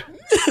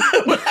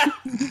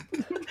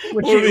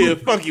 When we're being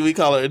funky, we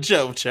call her a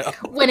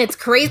JoJo. When it's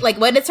crazy, like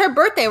when it's her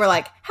birthday, we're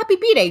like, "Happy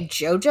B-Day,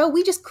 JoJo."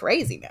 We just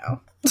crazy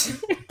now.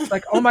 It's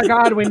like, oh my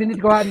god, we need to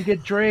go out and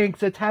get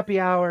drinks. It's happy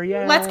hour.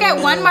 Yeah. Let's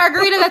get one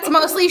margarita that's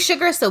mostly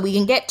sugar so we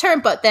can get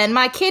turned. But then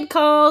my kid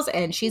calls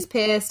and she's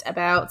pissed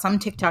about some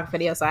TikTok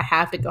video, so I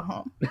have to go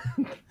home.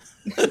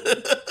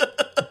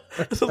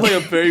 This is like a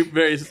very,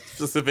 very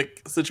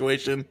specific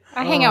situation.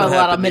 I hang out with a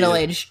lot of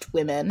middle-aged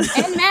women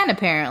and men,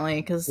 apparently.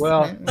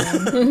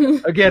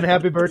 Again,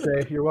 happy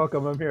birthday. You're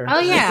welcome. I'm here. Oh,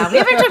 yeah. We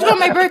haven't talked about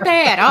my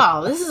birthday at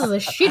all. This is a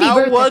shitty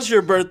birthday. How was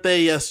your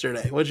birthday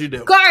yesterday? What'd you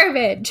do?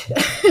 Garbage.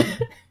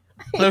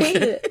 I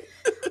hated Okay. it.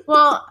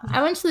 Well,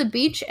 I went to the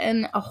beach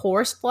and a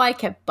horsefly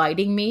kept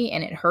biting me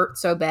and it hurt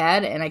so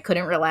bad and I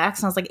couldn't relax.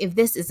 And I was like, if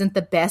this isn't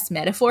the best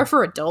metaphor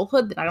for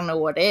adulthood, then I don't know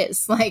what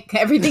is. Like,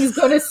 everything's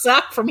going to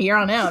suck from here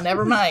on out.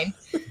 Never mind.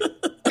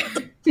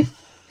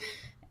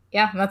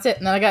 Yeah, that's it.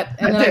 And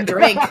then I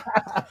drank.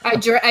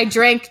 I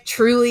drank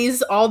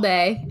Trulies all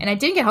day and I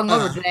didn't get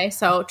hungover today.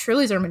 So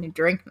Trulies are my new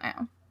drink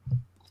now.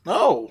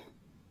 Oh.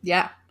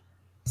 Yeah.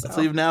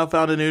 So you've now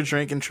found a new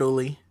drink in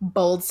Truly.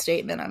 Bold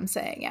statement, I'm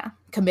saying, yeah.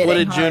 Committing. What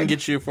did hard. June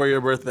get you for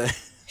your birthday?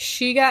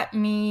 She got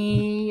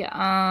me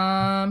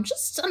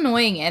just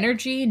annoying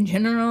energy in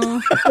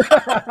general.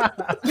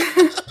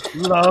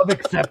 Love,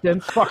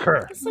 acceptance, fuck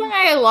her.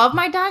 I love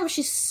my dog, but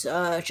she's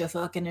such a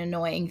fucking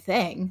annoying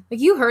thing.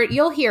 Like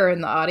you'll hear her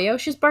in the audio.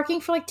 She's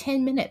barking for like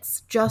 10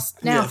 minutes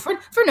just now for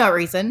no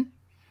reason.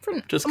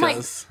 Just I'm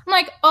because.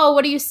 like, oh,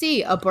 what do you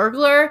see? A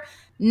burglar?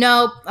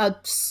 Nope, a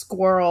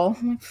squirrel.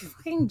 I'm like,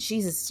 fucking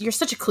Jesus, you're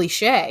such a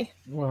cliche.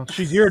 Well,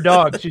 she's your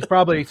dog. She's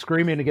probably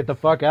screaming to get the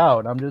fuck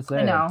out. I'm just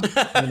saying. I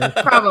know.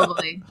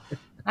 Probably.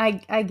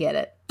 I get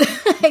it.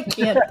 I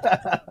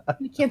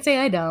can't say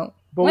I don't.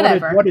 But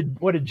whatever.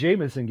 What did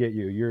Jameson get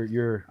you?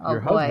 Your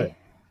husband. Boy.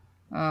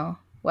 Oh,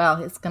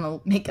 well, it's gonna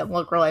make him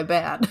look really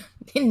bad.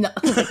 Then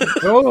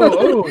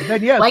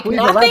yes, like please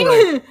nothing.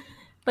 elaborate.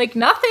 Like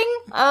nothing?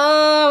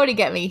 What did he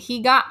get me?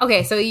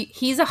 So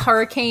he's a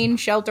hurricane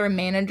shelter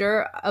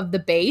manager of the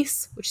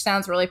base, which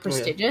sounds really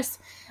prestigious,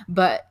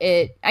 but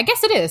I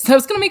guess it is. I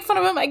was going to make fun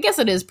of him. I guess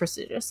it is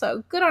prestigious,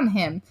 so good on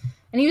him.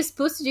 And he was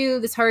supposed to do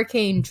this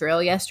hurricane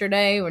drill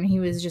yesterday when he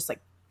was just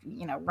like,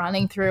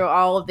 running through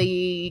all of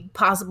the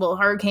possible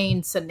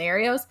hurricane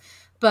scenarios.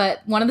 But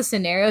one of the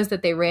scenarios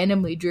that they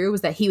randomly drew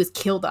was that he was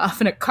killed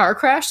off in a car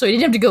crash, so he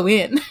didn't have to go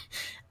in.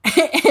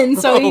 And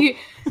so he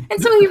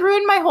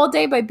ruined my whole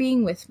day by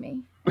being with me.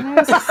 I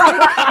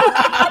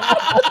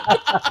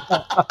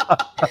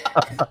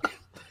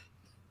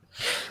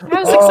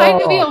was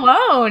excited to be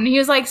alone. He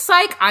was like,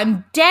 psych,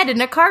 I'm dead in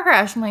a car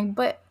crash. I'm like,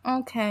 but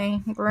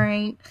okay,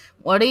 great.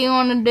 What do you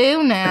want to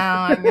do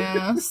now, I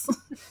guess?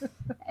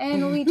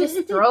 And we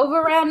just drove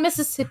around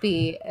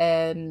Mississippi,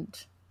 and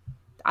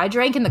I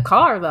drank in the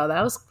car, though.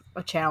 That was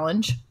a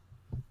challenge.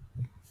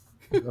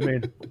 I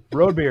mean,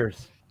 road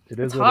beers.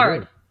 It's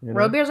hard.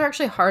 Road beers are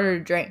actually harder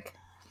to drink.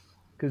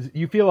 Because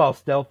you feel all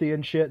stealthy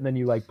and shit, and then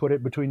you like put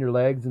it between your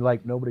legs and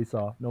like nobody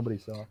saw.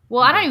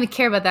 Well, I don't even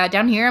care about that.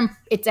 Down here,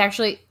 it's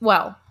actually,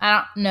 well, I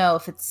don't know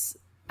if it's,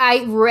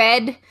 I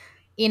read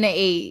in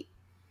a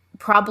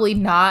probably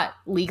not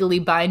legally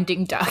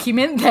binding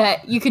document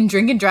that you can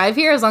drink and drive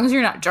here as long as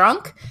you're not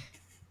drunk.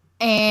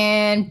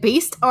 And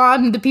based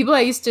on the people I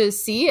used to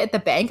see at the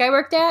bank I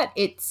worked at,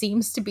 it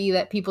seems to be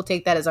that people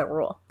take that as a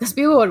rule. Because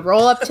people would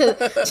roll up to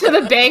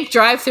the bank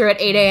drive-thru at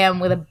 8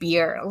 a.m. with a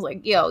beer. I was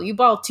like, yo, you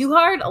ball too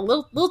hard? A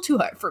little too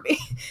hard for me.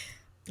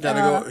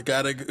 Gotta like,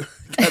 get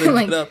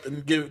up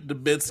and give the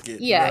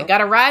biscuit. Yeah, you know?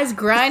 Gotta rise,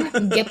 grind,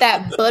 and get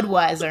that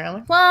Budweiser. I'm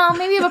like, well,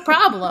 maybe you have a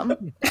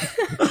problem.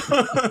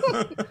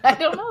 I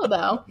don't know,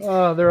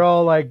 though. They're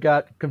all like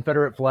got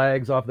Confederate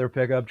flags off their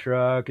pickup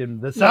truck, and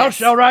the South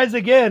shall rise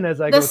again as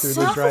I go through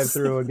the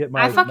drive-thru and get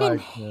my. I fucking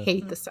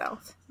hate the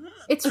South.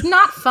 It's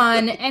not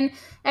fun, and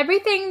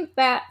everything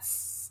that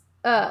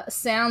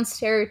sounds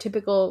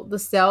stereotypical, the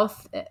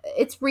South,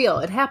 it's real.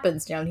 It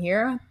happens down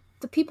here.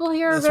 The people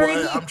here are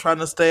very. I'm trying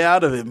to stay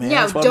out of it, man.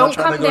 Yeah, That's why don't I'm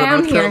trying come to go to down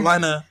North here,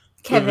 Carolina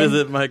Kevin. to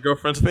visit my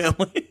girlfriend's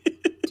family.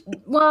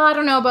 Well, I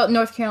don't know about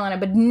North Carolina,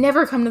 but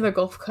never come to the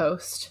Gulf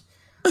Coast.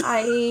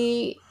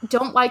 I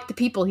don't like the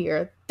people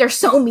here. They're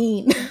so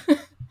mean.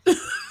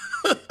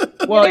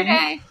 Well,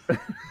 okay.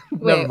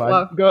 Never mind.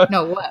 Well, go ahead.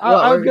 No, what?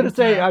 I was going to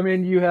say, I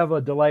mean, you have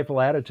a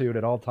delightful attitude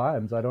at all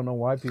times. I don't know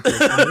why people.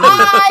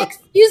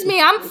 Excuse me,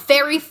 I'm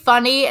very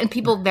funny, and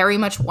people very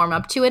much warm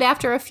up to it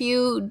after a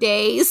few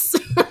days.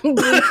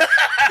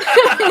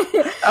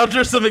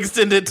 After some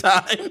extended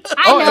time.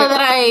 I know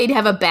that I'd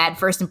have a bad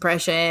first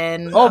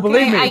impression. Oh, okay,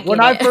 believe me,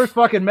 when I first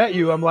fucking met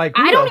you, I'm like,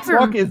 who the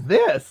fuck is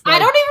this? Like, I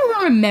don't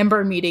even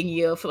remember meeting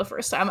you for the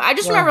first time. I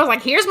just remember I was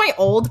like, here's my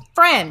old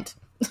friend.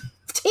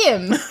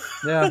 Tim.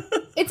 Yeah.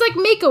 It's like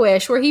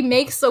Make-A-Wish, where he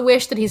makes a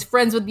wish that he's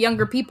friends with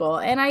younger people,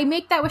 and I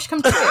make that wish come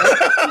true.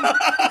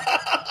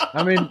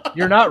 I mean,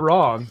 you're not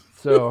wrong,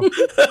 so. Ooh,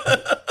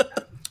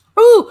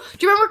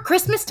 do you remember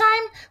Christmas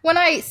time when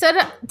I said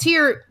to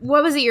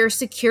your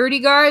security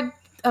guard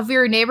of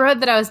your neighborhood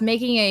that I was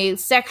making a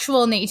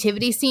sexual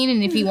nativity scene,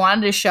 and if he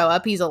wanted to show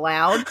up, he's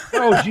allowed?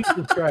 Oh,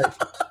 Jesus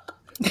Christ.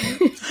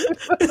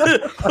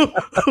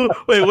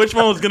 Wait, which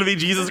one was going to be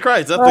Jesus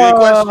Christ? That's the good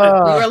question. We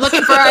were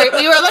looking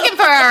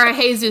for our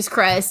Jesus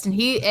Christ, and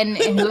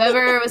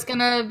whoever was going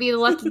to be the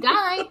lucky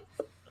guy.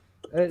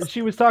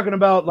 She was talking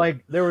about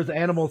like there was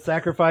animal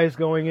sacrifice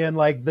going in,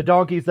 like the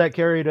donkeys that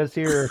carried us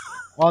here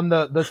on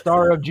the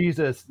Star of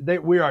Jesus.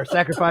 We are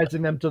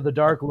sacrificing them to the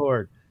Dark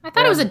Lord. I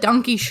thought it was a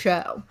donkey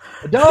show.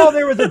 No,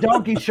 there was a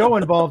donkey show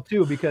involved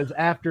too, because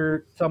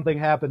after something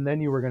happened, then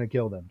you were going to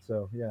kill them.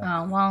 So yeah.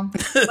 Oh well,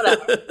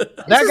 whatever.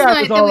 That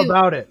guy was all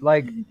about it.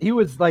 Like he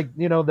was like,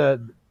 you know,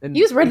 he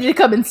was ready to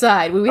come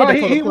inside. We had to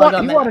pull the plug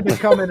on that. He wanted to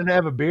come in and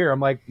have a beer. I'm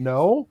like,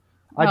 no,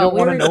 I don't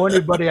want to know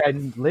anybody I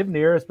live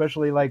near,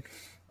 especially like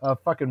a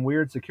fucking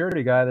weird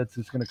security guy that's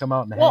just going to come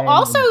out and hang. Well,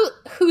 also,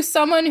 who's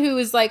someone who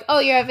is like,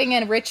 oh, you're having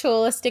a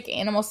ritualistic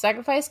animal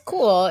sacrifice?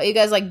 Cool. Are you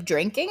guys like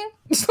drinking?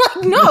 It's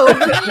like, no,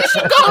 you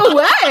should go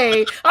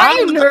away. Are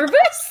you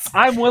nervous?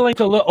 I'm willing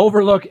to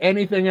overlook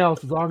anything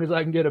else as long as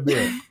I can get a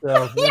beer.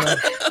 So, yeah.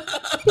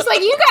 He's like,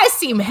 you guys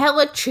seem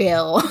hella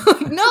chill.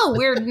 No,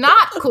 we're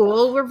not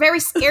cool. We're very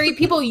scary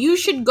people. You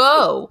should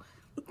go.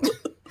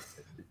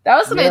 That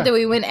was the night that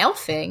we went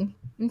elfing.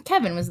 And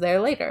Kevin was there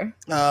later.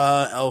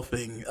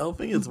 Elfing.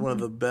 Elfing is one of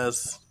the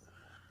best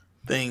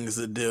things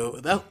to do.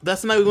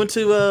 That's the night we went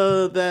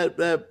to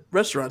that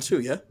restaurant too,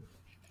 yeah?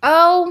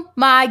 Oh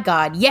my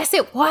god. Yes,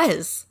 it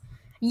was.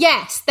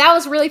 Yes, that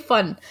was really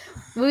fun.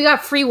 We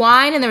got free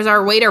wine, and there was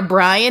our waiter,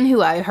 Brian,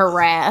 who I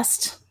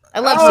harassed.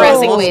 I love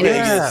harassing waiters.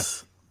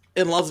 Vegas.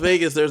 In Las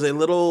Vegas, there's a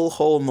little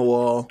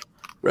hole-in-the-wall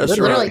restaurant. It's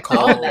literally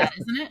called that,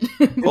 isn't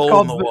it?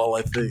 Hole-in-the-wall,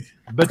 I think.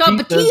 It's called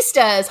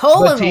Batista's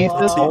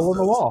Hole-in-the-Wall.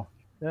 Hole-in-the-Wall.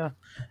 Yeah.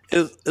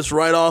 It's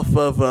right off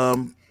of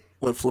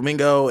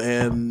Flamingo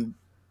and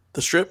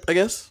the Strip, I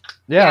guess.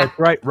 Yeah,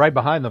 it's right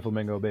behind the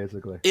Flamingo,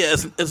 basically. Yeah,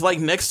 it's like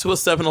next to a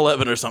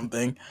 7-Eleven or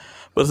something.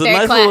 But it's a very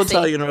nice classy. little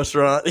Italian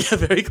restaurant. Yeah,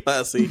 very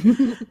classy.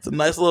 It's a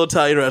nice little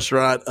Italian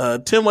restaurant.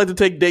 Tim liked to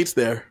take dates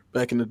there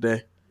back in the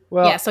day.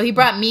 Well, yeah, so he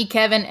brought me,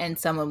 Kevin, and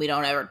someone we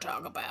don't ever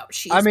talk about.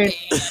 She's banned.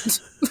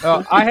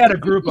 I had a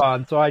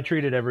Groupon, so I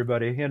treated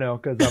everybody, you know,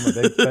 because I'm a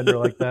big spender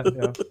like that. You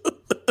know.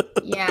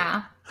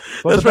 Yeah.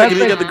 Well, that's right. He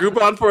got the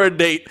Groupon for a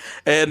date,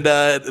 and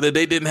the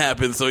date didn't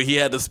happen, so he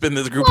had to spend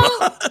this Groupon.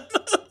 Well,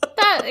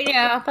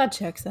 that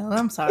checks out.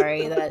 I'm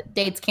sorry that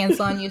dates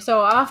cancel on you so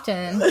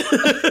often.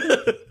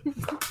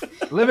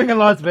 living in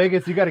Las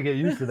Vegas, you got to get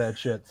used to that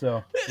shit.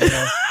 So,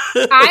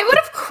 I would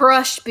have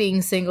crushed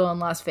being single in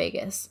Las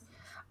Vegas.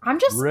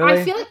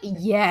 Really? I feel like,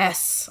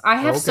 yes, I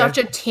have such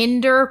a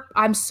Tinder.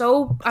 I'm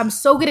so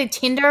good at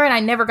Tinder, and I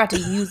never got to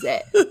use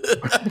it.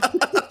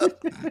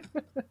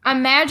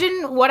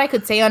 Imagine what I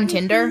could say on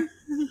Tinder.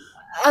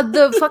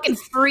 The fucking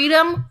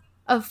freedom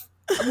of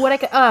what I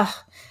could.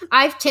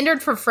 I've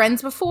Tindered for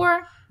friends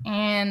before,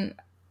 and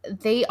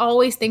they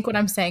always think what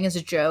I'm saying is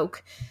a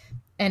joke,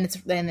 and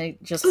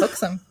it just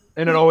hooks them.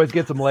 And it always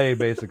gets them laid,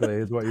 basically,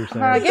 is what you're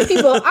saying. I get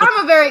people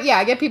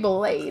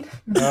laid.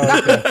 Oh,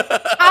 okay.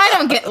 I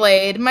don't get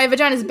laid. My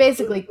vagina is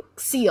basically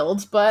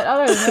sealed, but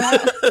other than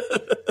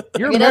that,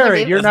 You're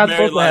married. You're not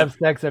supposed to have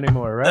sex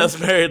anymore, right? That's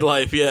married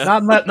life, yeah.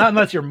 Not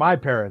unless you're my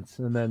parents,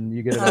 and then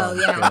you get it. Oh,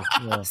 yeah.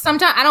 So.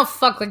 Sometimes I don't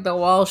fuck like the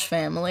Walsh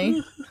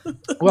family.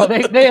 Well,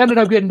 they ended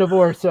up getting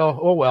divorced,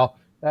 so well.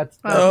 That's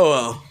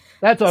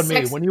on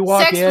me. When you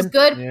walk in, sex was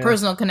good. Yeah.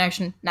 Personal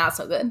connection, not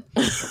so good.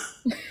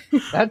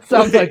 That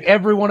sounds like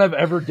everyone I've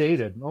ever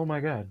dated. Oh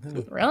my god!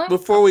 Really?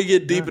 Before we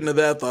get deep into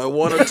that, though, I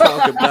want to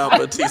talk about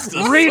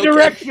Batista.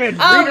 Redirection.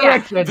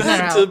 Redirection.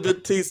 Back to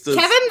Batista.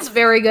 Kevin's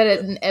very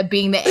good at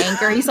being the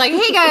anchor. He's like,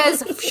 "Hey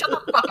guys, shut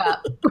the fuck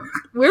up.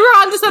 We were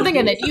on to something,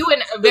 and then you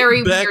went a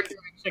very weird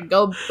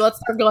direction. Let's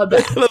start going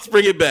back. Let's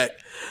bring it back."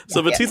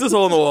 So Batista's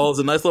Hole in the Wall is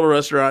a nice little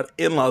restaurant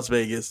in Las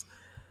Vegas.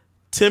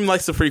 Tim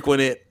likes to frequent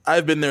it.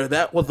 I've been there.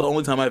 That was the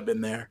only time I've been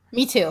there.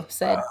 Me too.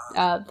 Said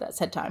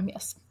time.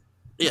 Yes.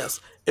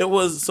 Yes, it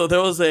was. So there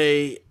was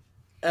a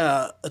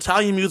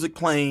Italian music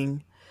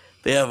playing.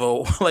 They have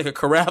a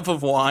carafe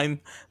of wine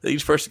that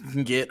each person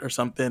can get or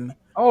something.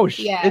 Oh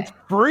yeah. It's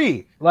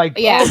free. Like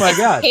yeah. Oh my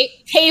god,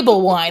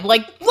 table wine.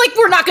 Like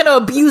we're not going to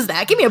abuse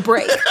that. Give me a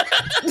break.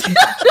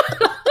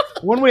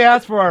 When we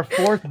asked for our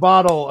 4th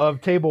bottle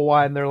of table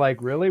wine, they're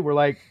like, "Really?" We're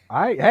like,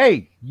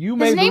 "Hey, you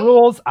made the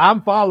rules.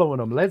 I'm following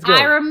them. Let's go."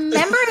 I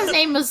remember his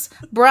name was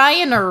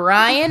Brian or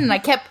Ryan, and I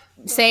kept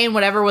saying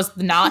whatever was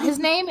not his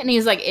name, and he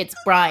was like, "It's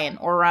Brian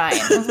or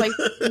Ryan." I was like,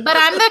 "But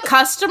I'm the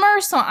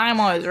customer, so I'm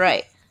always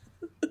right."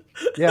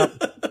 Yeah,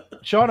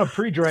 Shauna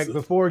pre-drank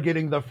before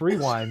getting the free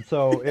wine,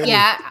 so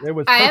it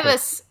was. I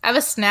have a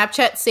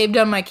Snapchat saved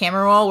on my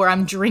camera roll where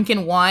I'm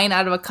drinking wine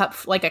out of a cup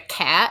like a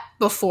cat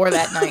before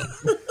that night.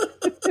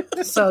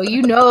 So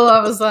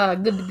I was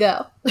good to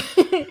go.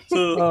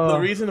 So the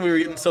reason we were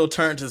getting so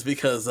turned is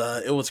because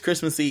it was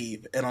Christmas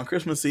Eve, and on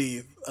Christmas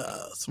Eve,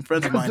 some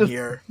friends of mine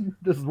here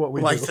this is what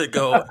we like to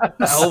go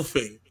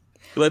elfing.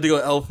 We like to go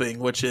elfing,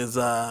 which is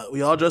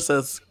we all dress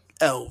as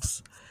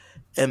elves,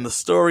 and the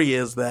story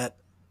is that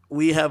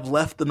we have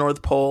left the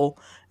North Pole,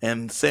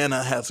 and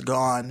Santa has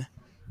gone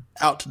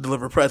out to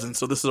deliver presents.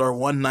 So this is our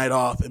one night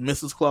off, and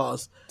Mrs.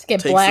 Claus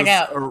takes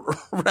us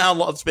around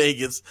Las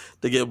Vegas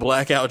to get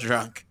blackout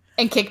drunk.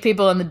 And kick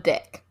people in the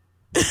dick.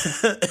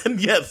 And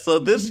yes, so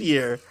this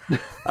year,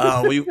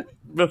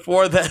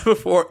 before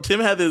Tim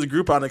had his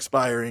Groupon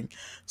expiring,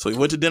 so we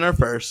went to dinner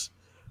first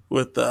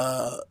with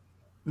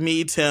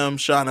me, Tim,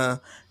 Shauna,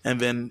 and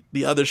then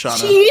the other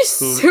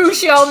Shauna. Who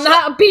shall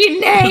not be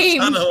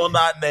named. Shauna will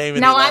not name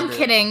No, I'm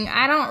kidding.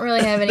 I don't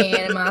really have any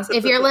animosity.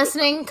 If you're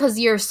listening because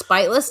you're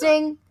spite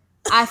listing,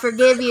 I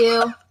forgive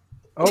you.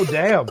 Oh,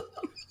 damn.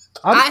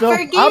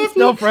 I'm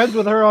still friends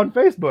with her on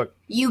Facebook.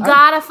 You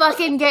gotta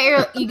fucking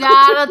you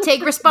gotta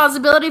take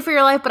responsibility for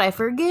your life, but I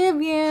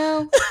forgive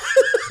you.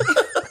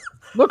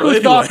 Look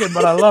who's talking,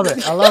 but I love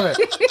it.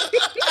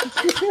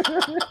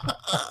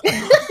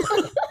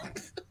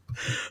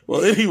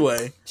 Well,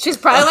 anyway. She's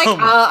probably like,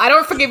 I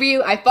don't forgive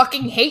you. I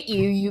fucking hate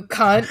you, you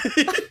cunt.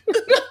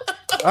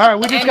 All right,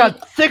 we just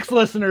got 6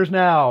 listeners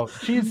now.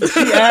 She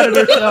added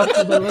herself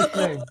to the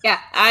listening. Yeah,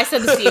 I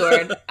said the C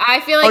word. I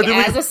feel like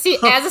as a C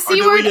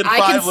word, I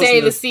can say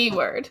the C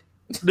word.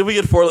 Did we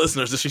get 4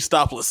 listeners? Did she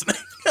stop listening?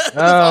 That's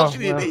all she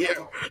needed to hear.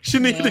 She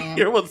needed to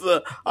hear was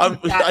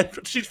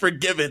she's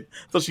forgiven,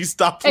 so she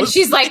stopped listening. And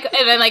she's like,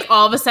 and then like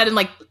all of a sudden,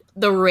 like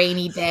the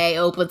rainy day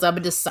opens up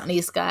into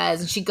sunny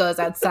skies, and she goes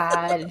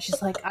outside, and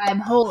she's like, "I'm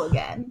whole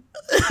again,"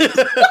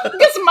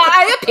 because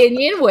my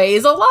opinion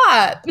weighs a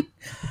lot.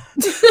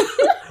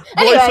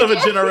 Voice of a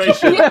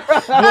generation. Yeah. All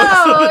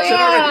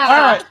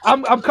right,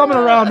 I'm coming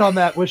around on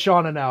that with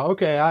Shauna now.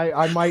 Okay,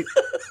 I might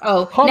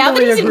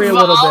humbly agree a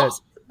little bit.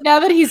 Now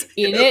that he's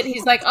in it,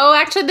 he's like, "Oh,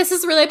 actually, this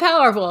is really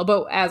powerful."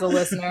 But as a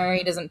listener,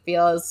 he doesn't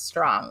feel as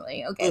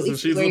strongly. Okay, listen,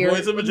 she's the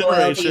voice of a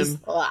generation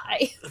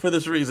for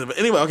this reason. But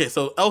anyway, okay,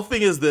 so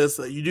elfing is this.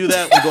 You do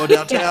that, we go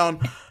downtown.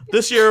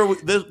 This year,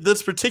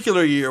 this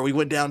particular year, we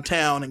went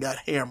downtown and got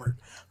hammered.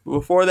 But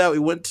before that, we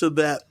went to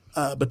that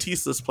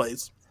Batista's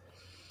place.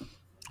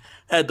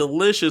 Had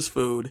delicious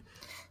food.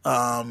 Do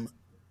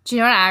you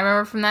know what I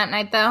remember from that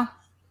night, though?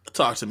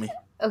 Talk to me.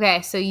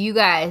 Okay, so you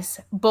guys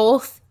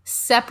both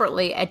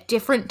separately at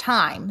different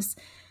times,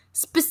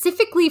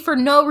 specifically for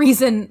no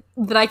reason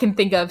that I can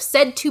think of,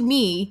 said to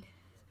me,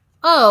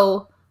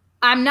 "Oh,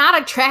 I'm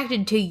not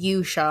attracted to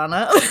you,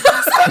 Shauna. All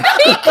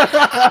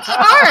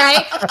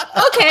right.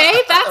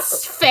 Okay,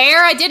 that's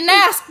fair. I didn't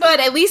ask,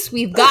 but at least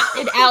we've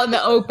gotten it out in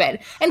the open.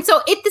 And so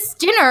at this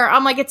dinner,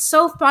 I'm like, it's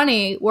so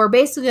funny. We're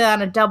basically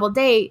on a double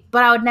date,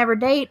 but I would never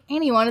date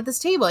anyone at this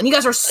table. And you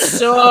guys are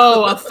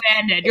so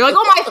offended. You're like,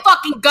 oh my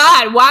fucking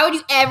God, why would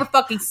you ever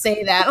fucking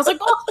say that? I was like,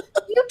 well,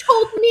 you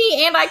told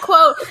me, and I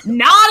quote,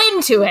 not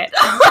into it.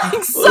 I'm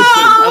like, so...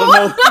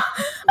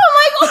 I'm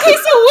like, okay, so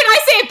when I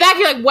say it back,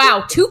 you're like,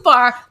 wow, too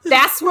far.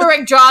 That's where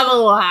I draw the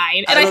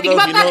line. And I think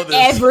about that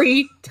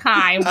every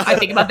time I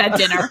think about that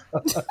dinner.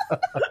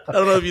 I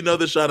don't know if you know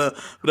this, Shauna,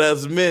 but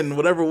as men,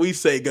 whatever we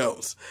say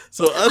goes.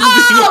 So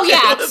us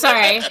yeah,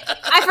 sorry.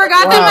 I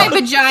forgot that my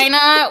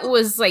vagina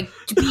was like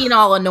being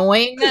all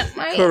annoying that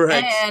night.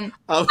 Correct. And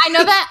I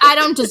know that I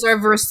don't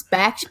deserve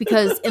respect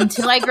because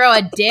until I grow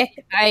a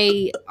dick,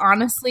 I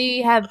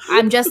honestly I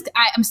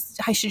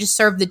should just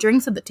serve the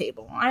drinks at the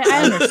table.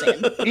 I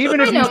understand. Even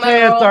if you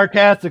say it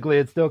sarcastically,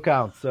 it still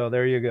counts. So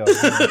there you go.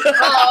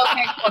 Oh,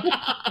 okay,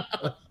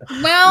 cool.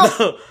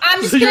 Well,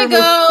 I'm just going to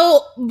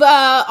go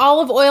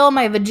olive oil in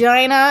my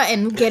vagina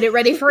and get it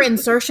ready for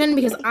insertion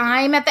because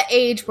I'm at the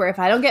age where if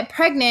I don't get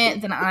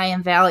pregnant, then I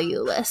am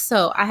valueless.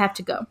 So I have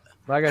to go.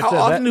 Like I How said,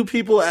 often do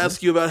people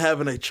ask you about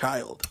having a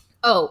child?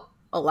 Oh,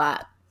 a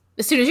lot.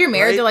 As soon as you're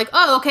married, they're like,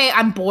 oh, okay,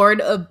 I'm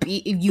bored of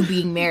you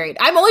being married.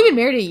 I've only been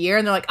married a year,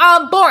 and they're like,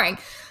 oh, boring.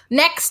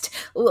 Next,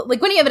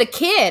 like when are you having a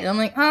kid? I'm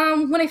like,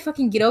 when I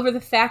fucking get over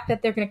the fact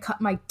that they're going to cut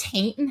my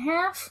taint in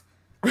half.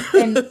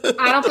 And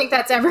I don't think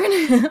that's ever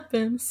going to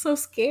happen. It's so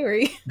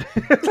scary.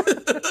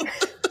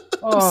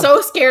 I'm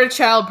so scared of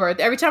childbirth.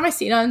 Every time I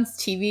see it on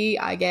TV,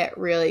 I get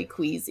really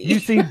queasy. You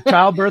see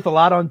childbirth a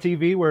lot on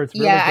TV where it's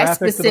really graphic. I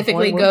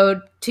specifically go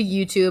to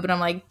YouTube and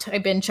I'm like,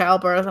 type in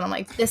childbirth and I'm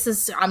like,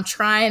 I'm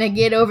trying to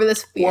get over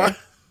this fear. What?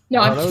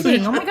 No, I'm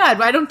kidding. Oh my God,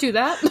 why don't do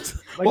that?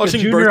 Like watching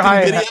junior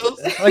high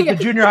videos? Like the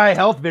junior high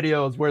health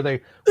videos where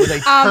they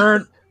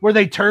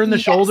turn the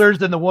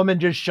shoulders and the woman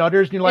just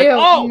shudders and you're like,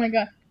 oh my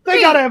God. They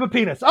gotta have a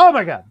penis. Oh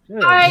my God. Yeah.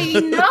 I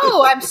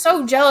know. I'm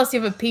so jealous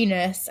you have a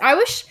penis. I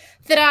wish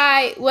that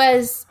I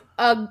was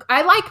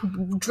I like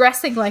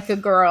dressing like a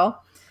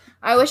girl.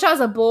 I wish I was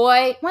a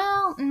boy.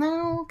 Well,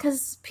 no,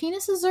 because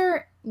penises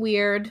are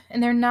weird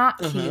and they're not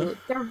cute.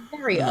 They're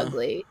very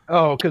ugly.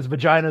 Oh, because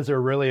vaginas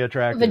are really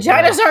attractive.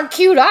 Vaginas aren't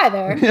cute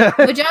either.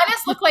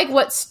 Vaginas look like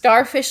what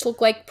starfish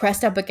look like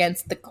pressed up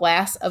against the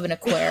glass of an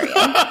aquarium.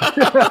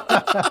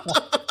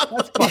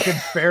 That's fucking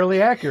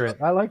fairly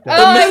accurate. I like that.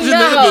 I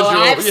know.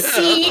 I've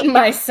seen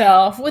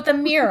myself with a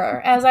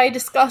mirror, as I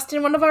discussed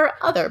in one of our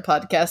other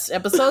podcast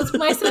episodes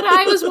when I said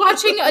I was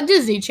watching a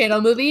Disney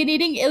Channel movie and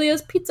eating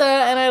Ilio's pizza,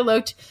 and I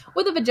looked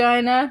with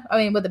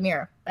a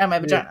mirror at my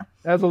vagina.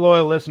 As a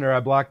loyal listener,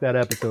 I blocked that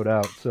episode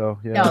out. So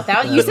yeah.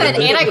 No, you said,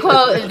 and I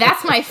quote,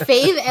 "That's my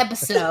fave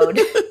episode."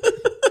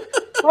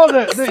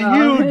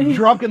 You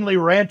drunkenly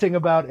ranting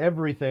about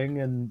everything,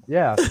 and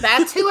yeah,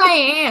 that's who I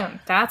am.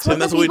 That's what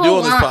we do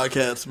on this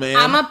podcast, man.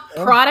 I'm a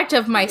product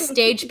of my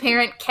stage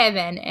parent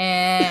Kevin,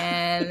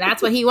 and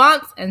that's what he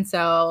wants, and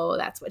so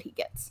that's what he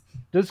gets.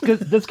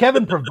 Does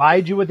Kevin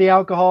provide you with the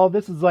alcohol?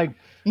 This is like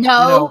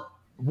no.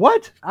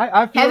 What?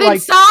 I feel Kevin like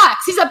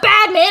sucks. He's a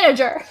bad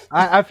manager.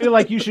 I feel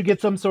like you should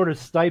get some sort of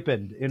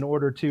stipend in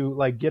order to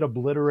like get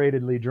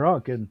obliteratedly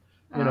drunk and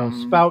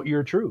spout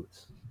your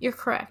truths. You're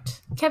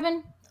correct,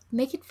 Kevin.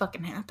 Make it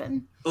fucking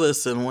happen.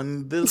 Listen,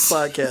 when this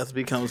podcast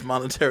becomes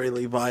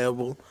monetarily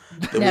viable,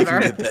 then we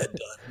can get that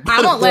done.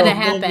 I won't let it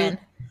happen.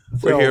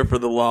 We're here for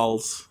the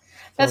lulz.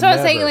 That's what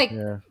I'm saying. Like,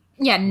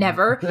 yeah,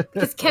 never.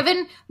 Because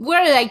Kevin,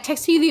 where did I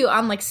text you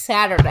on like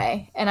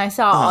Saturday, and I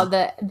saw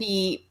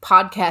the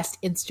podcast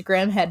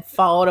Instagram had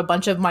followed a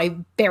bunch of my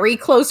very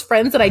close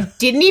friends that I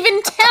didn't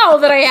even tell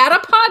that I had a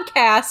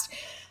podcast.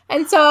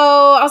 And so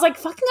I was like,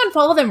 fucking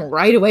unfollow them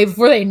right away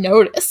before they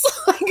notice.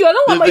 Like, I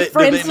don't want my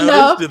friends to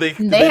know.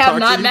 They have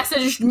not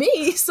messaged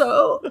me.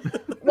 So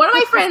one of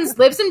my friends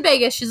lives in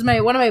Vegas.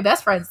 One of my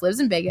best friends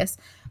lives in Vegas.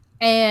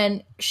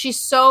 And she's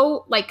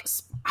so, like,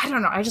 I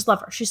don't know. I just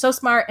love her. She's so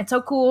smart and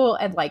so cool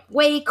and, like,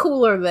 way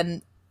cooler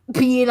than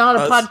being on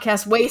a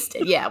podcast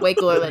wasted. Yeah, way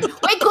cooler than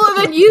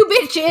you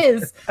bitch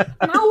is.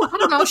 No, I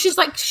don't know. She's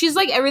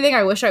like everything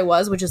I wish I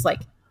was, which is, like,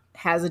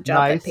 has a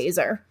job that pays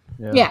her.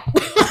 Yeah.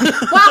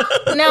 Well,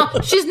 no,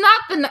 she's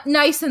not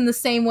nice in the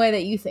same way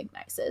that you think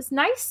nice is.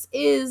 Nice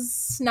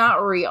is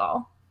not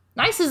real.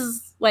 Nice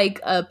is like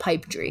a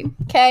pipe dream.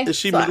 Okay. Is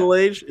she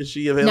middle-aged? Is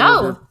she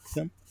available?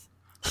 No.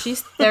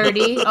 She's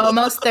 30,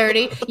 almost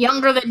 30.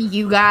 Younger than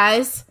you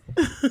guys.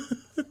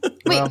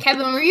 Wait,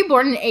 Kevin, were you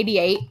born in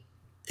 88?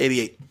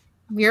 88.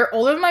 You're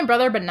older than my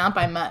brother, but not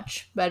by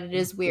much. But it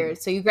is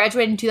weird. So you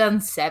graduated in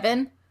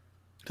 2007?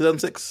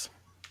 2006.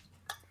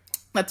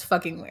 That's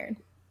fucking weird.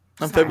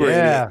 On February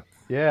 88.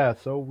 Yeah,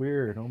 so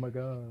weird. Oh my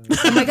god.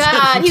 Oh my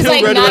god. He's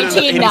like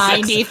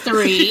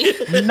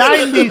 1993.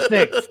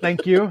 96,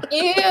 thank you.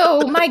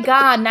 Ew, my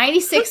god.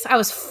 96. I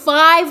was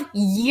 5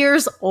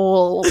 years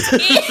old.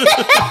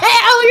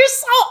 Oh, you're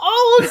so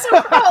old.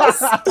 So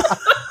gross.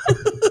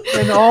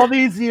 And all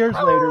these years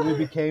later, we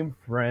became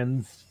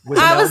friends.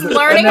 I was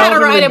learning how to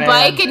ride a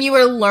bike, and you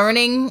were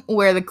learning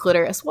where the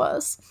clitoris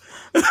was.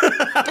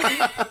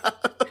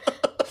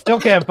 Still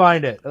can't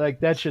find it. Like,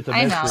 that shit's a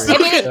mystery.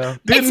 I know.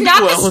 I mean,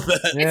 so.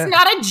 it's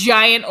not a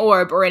giant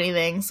orb or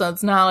anything, so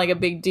it's not like a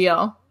big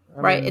deal,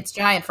 right? I mean, it's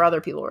giant for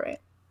other people, right?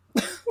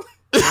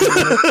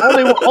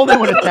 only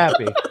when it's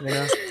happy, you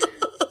know?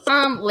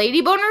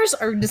 Lady boners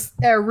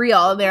are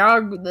real. They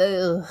are.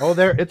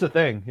 It's a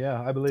thing.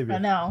 Yeah, I believe you. I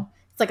know.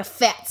 It's like a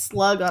fat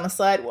slug on a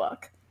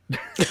sidewalk.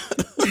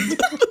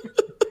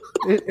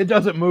 It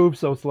doesn't move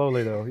so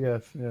slowly, though.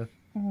 Yes.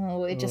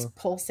 Oh, it just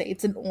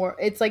pulsates,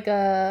 it's like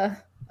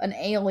an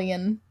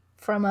alien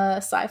from a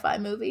sci-fi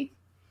movie.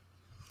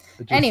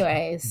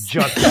 Anyways,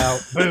 juts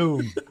out,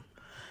 boom.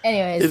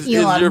 Anyways,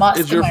 Elon Musk.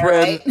 Is your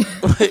friend?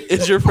 Right?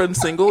 Is your friend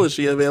single? Is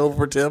she available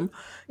for Tim?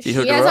 She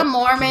has a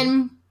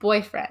Mormon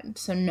boyfriend,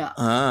 so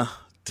no.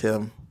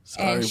 Tim.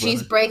 Sorry, and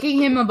she's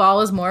breaking him of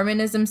all his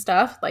Mormonism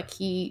stuff. Like,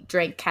 he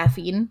drank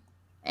caffeine.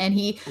 And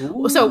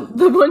so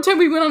the one time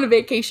we went on a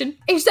vacation,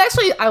 it's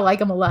actually, I like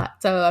him a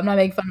lot, so I'm not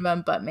making fun of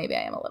him, but maybe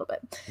I am a little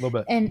bit.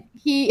 And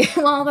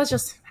that's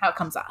just how it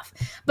comes off.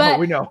 But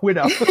we know. We've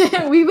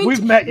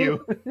met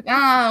you.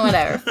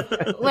 Whatever.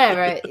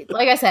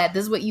 Like I said,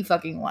 this is what you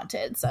fucking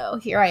wanted, so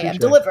here I am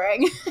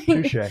delivering.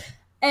 Touche.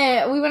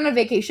 And we went on a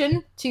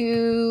vacation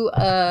to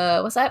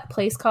what's that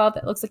place called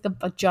that looks like a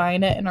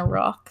vagina in a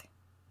rock?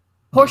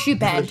 Horseshoe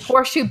Bend.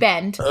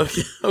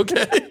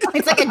 Okay.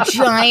 It's like a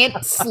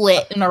giant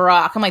slit in a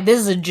rock. I'm like,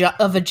 this is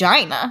a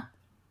vagina.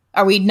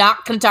 Are we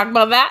not going to talk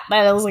about that?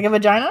 That looks like a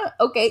vagina?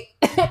 Okay.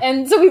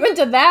 And so we went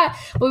to that,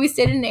 but we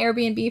stayed in an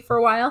Airbnb for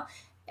a while.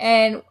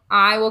 And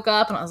I woke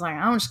up and I was like,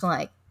 I'm just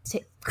going to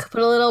put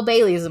a little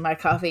Bailey's in my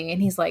coffee.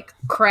 And he's like,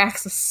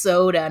 cracks a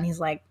soda. And he's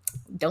like,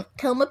 don't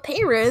tell my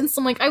parents.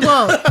 I'm like, I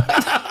won't.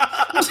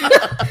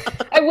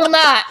 I will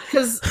not,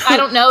 because I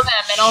don't know them,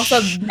 and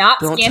also not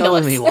don't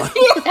scandalous. Tell anyone.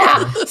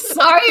 Yeah.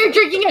 Sorry you're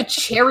drinking a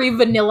cherry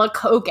vanilla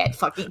Coke at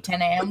fucking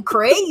 10 a.m.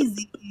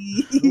 Crazy.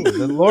 Ooh,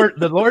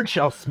 the Lord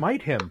shall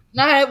smite him.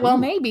 Well,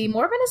 maybe.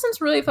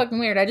 Mormonism's really fucking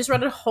weird. I just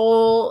read a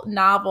whole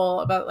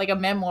novel about, like, a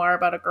memoir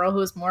about a girl who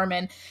was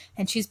Mormon,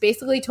 and she's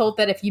basically told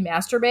that if you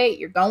masturbate,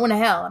 you're going to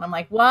hell. And I'm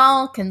like,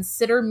 well,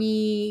 consider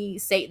me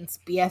Satan's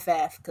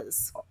BFF,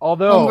 because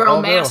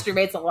homegirl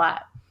masturbates a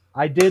lot.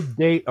 I did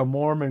date a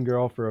Mormon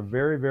girl for a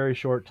very, very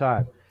short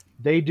time.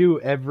 They do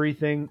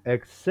everything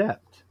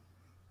except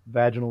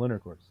vaginal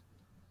intercourse.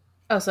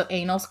 Oh, so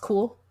anal's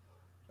cool?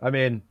 I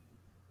mean,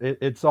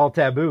 it's all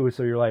taboo,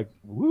 so you're like,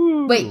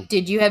 woo. Wait,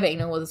 did you have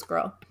anal with this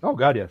girl? Oh,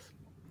 God, yes.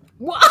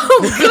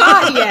 Oh,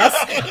 God, yes.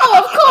 Oh,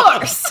 of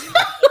course.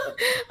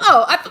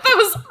 Oh, I thought that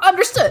was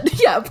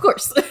understood. Yeah, of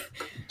course.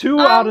 Two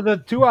out of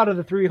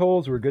the three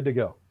holes were good to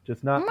go.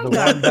 Just not the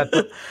one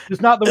that.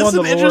 Just not the one.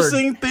 That's an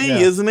interesting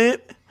thing, isn't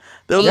it?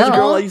 There was this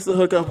girl I used to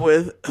hook up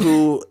with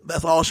who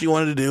that's all she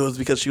wanted to do was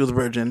because she was a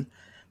virgin.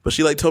 But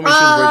she told me she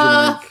was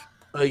a virgin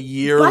a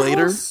year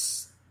later.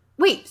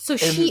 Wait, so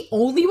she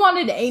only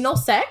wanted anal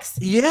sex?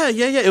 Yeah.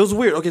 It was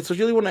weird. Okay, so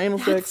she only wanted anal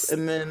sex,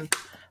 and then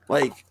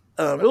it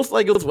was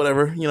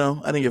whatever, I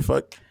didn't give a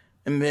fuck.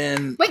 And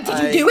then wait,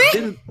 did you do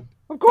it?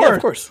 Of course. Yeah,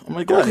 of course. Oh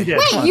my God.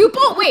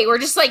 We're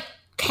just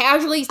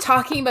casually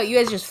talking about you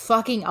guys just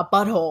fucking a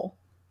butthole.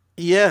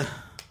 Yeah.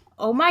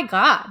 Oh my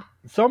God.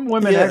 Some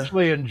women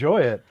actually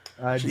enjoy it.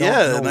 I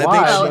don't know why.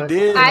 I think she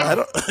did.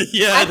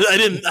 I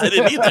didn't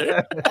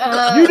either.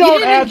 You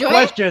don't ask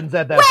questions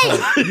at that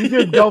point. You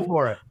just go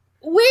for it.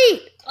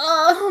 Wait.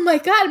 Oh my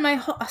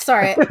God.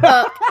 Sorry.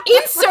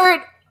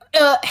 Insert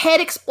head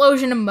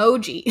explosion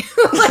emoji.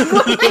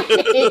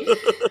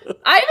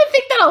 I didn't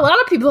think that a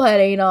lot of people had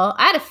anal.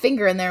 I had a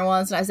finger in there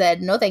once, and I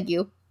said, no, thank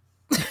you.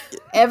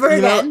 Ever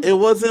again? It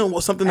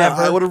wasn't something that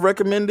I would have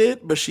recommended,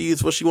 but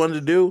it's what she wanted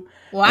to do.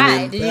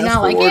 Why? Did you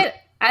not like it?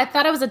 I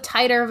thought it was a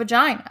tighter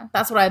vagina.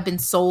 That's what I've been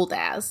sold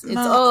as. It's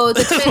a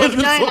tighter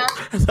vagina.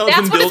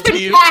 That's what it's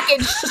been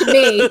packaged to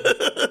me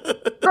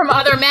from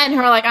other men who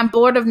are like, I'm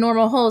bored of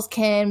normal holes.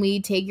 Can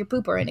we take your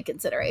pooper into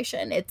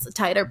consideration? It's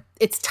tighter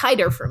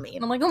for me.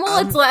 And I'm like,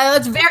 well,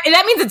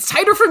 that means it's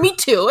tighter for me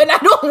too, and I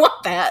don't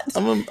want that.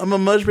 I'm a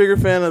much bigger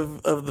fan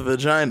of the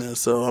vagina,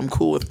 so I'm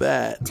cool with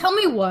that. Tell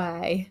me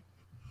why.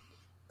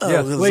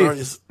 Yes,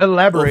 please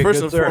elaborate. Well,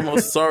 first and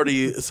foremost,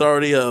 it's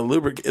already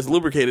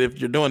lubricated if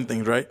you're doing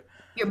things right.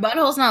 Your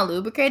butthole's not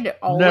lubricated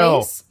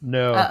always?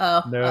 No.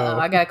 Uh-oh,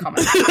 I gotta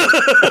comment.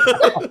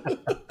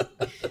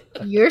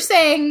 You're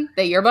saying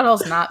that your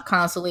butthole's not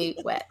constantly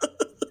wet.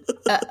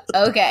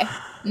 Okay.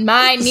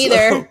 Mine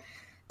neither.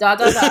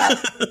 So, ...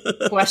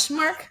 Question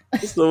mark?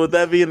 So with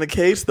that being the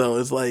case, though,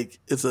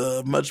 it's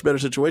a much better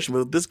situation. But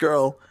with this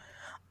girl,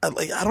 I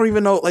don't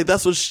even know.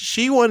 That's what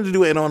she wanted to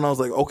do, and I was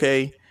like,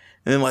 okay.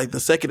 And then the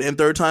second and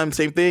third time,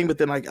 same thing. But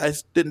then I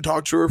didn't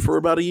talk to her for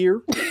about a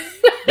year.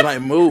 Then I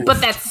moved.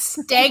 But that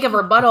stank of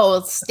her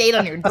butthole stayed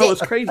on your dick. Oh,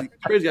 it's crazy.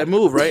 It's crazy. I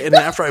moved, right? And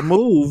then after I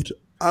moved,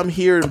 I'm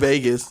here in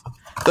Vegas.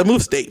 I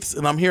moved states,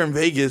 and I'm here in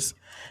Vegas.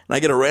 And I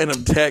get a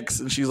random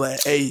text, and she's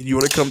like, hey, you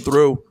want to come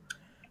through?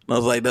 And I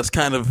was like, that's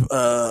kind of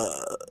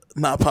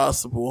not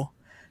possible.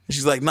 And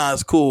she's like, nah,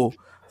 it's cool.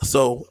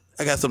 So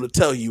I got something to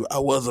tell you. I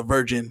was a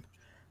virgin.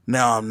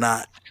 Now I'm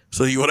not.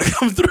 So you want to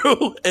come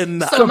through and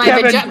not? So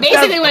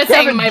basically what it's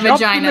saying, my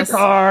vagina. In the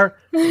car,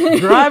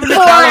 driving to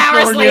 4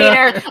 hours California.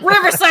 later,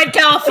 Riverside,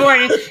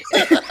 California,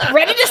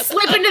 ready to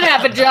slip into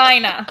that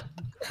vagina.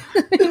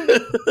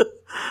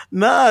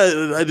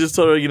 Nah, I just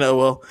told her,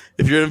 well,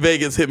 if you're in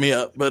Vegas, hit me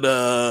up. But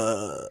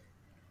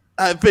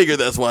I figured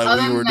that's why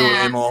we were doing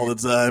anal all the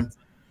time.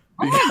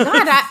 Oh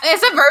my god!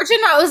 As a virgin,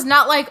 I was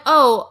not like,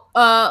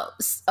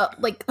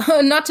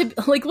 not to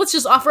let's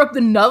just offer up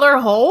another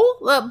hole.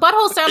 The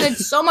butthole sounded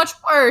so much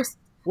worse.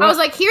 What? I was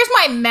like, here's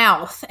my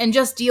mouth, and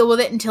just deal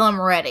with it until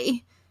I'm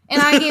ready. And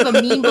I gave a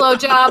mean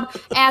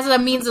blowjob as a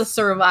means of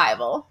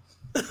survival.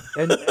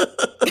 And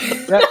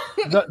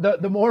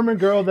the Mormon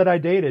girl that I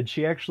dated,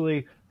 she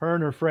actually, her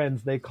and her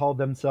friends, they called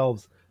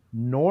themselves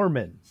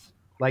Normans,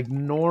 like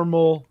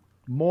normal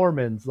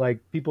Mormons, like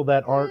people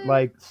that aren't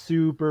like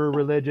super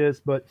religious,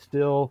 but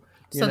still,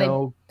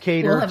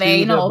 cater have to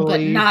anal, the but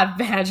belief. not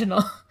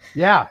vaginal.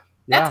 Yeah.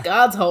 That's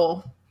God's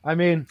hole. I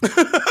mean,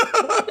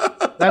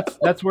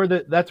 that's where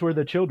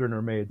the children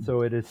are made,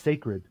 so it is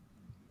sacred.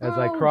 As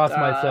I cross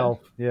myself,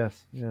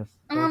 yes.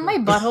 My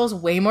butthole's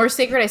way more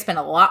sacred. I spend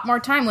a lot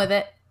more time with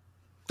it.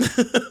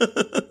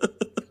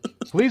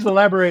 Please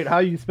elaborate how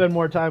you spend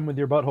more time with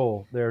your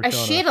butthole there, Shona. I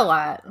shit a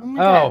lot. Oh, my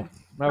God.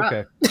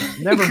 Okay.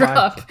 Never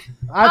mind.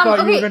 I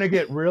thought you were going to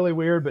get really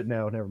weird, but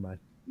no, never mind.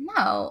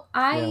 No,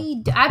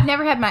 I've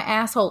never had my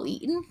asshole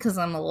eaten because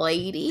I'm a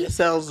lady. It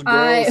sounds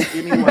gross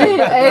anyway.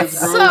 It's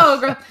so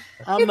gross.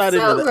 I'm not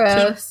into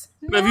that. Gross.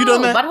 Have you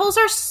done that? Buttholes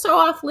are so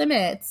off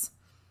limits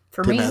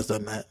for me. Tim has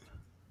done that.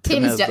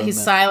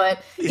 He's silent.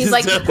 He's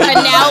like, and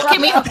now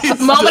can we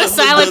moment of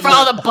silence for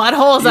all the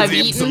buttholes I've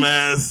eaten? Some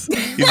ass.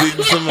 He's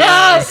eating some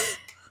ass.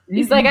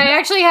 He's like, I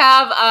actually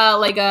have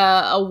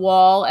a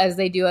wall as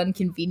they do on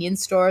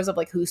convenience stores of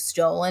like who's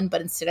stolen,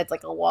 but instead it's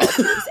like a wall of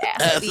whose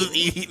ass is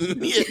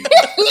eaten.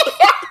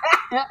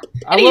 Yeah.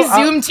 And he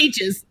Zoom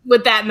teaches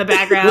with that in the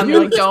background.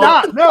 Like,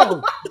 stop!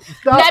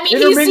 I mean,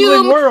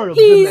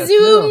 he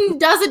Zoom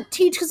doesn't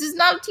teach because he's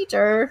not a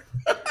teacher.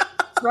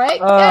 Right,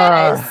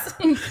 guys?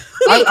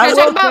 I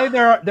will say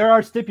there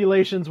are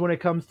stipulations when it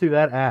comes to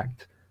that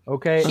act.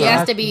 Okay, she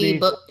has to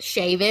be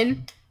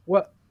shaven.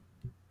 What?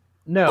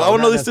 No, I want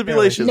to know these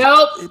stipulations.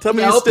 Nope. Tell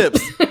me these steps.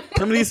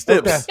 Tell me these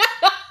steps.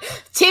 Okay.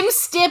 Tim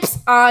Stips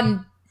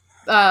on.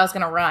 I was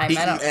gonna rhyme.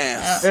 Eating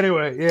ass.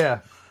 Anyway,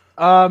 yeah.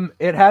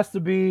 It has to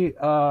be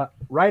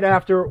right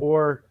after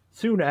or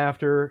soon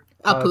after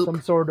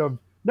some sort of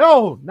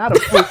not a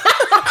poop.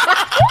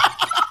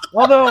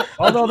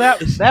 Although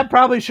that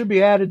probably should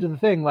be added to the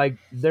thing. Like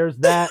there's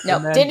that. No,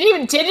 didn't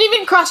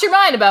even cross your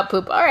mind about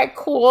poop. All right,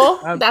 cool.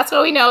 That's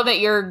why we know that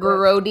you're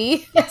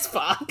grody as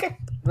fuck.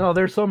 No,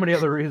 there's so many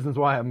other reasons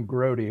why I'm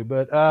grody,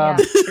 but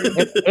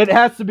it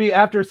has to be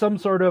after some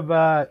sort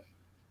of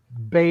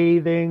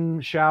bathing,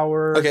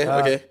 shower.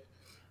 Okay.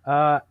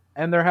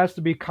 And there has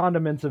to be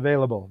condiments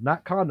available,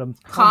 not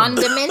condoms.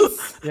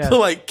 Condiments? Yeah. So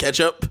like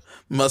ketchup,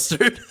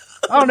 mustard.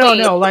 Oh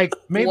no! Like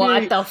maybe.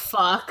 What the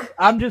fuck?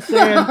 I'm just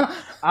saying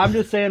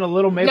a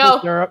little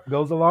maple syrup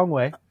goes a long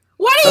way.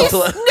 What are you?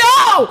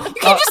 No! You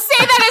can't just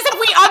say that as if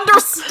we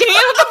understand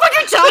what the fuck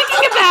you're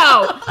talking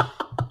about.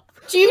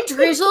 Do you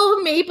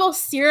drizzle maple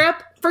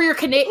syrup for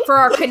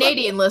our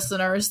Canadian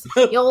listeners?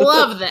 You'll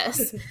love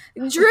this.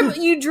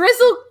 You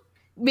drizzle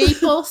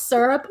maple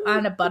syrup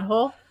on a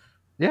butthole?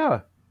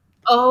 Yeah.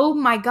 Oh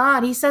my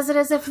god! He says it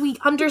as if we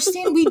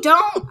understand. We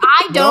don't.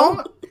 I don't.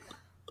 No?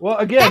 Well,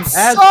 again,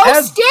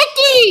 that's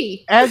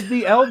sticky. As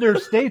the elder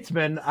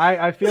statesman,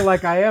 I feel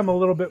like I am a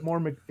little bit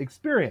more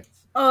experienced.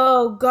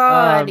 Oh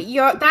God,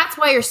 that's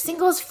why you're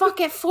single as fuck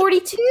at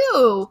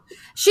 42.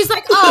 She's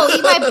like, oh,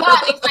 eat my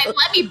butt. He's like,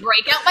 let me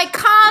break out my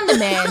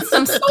condiments,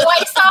 some soy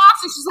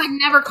sauce, and she's like,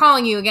 never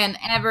calling you again,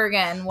 ever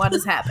again. What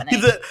is happening?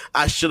 He said,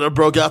 I should have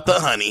broke out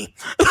the honey.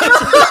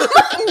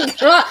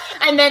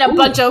 And then a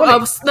bunch of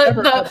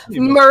the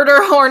murder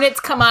hornets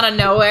come out of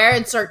nowhere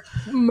and start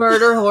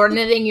murder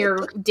horneting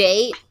your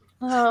date.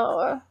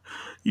 Oh,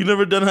 you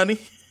never done honey?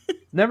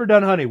 Never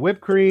done honey. Whipped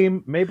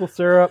cream, maple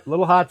syrup,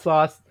 little hot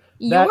sauce.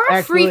 You're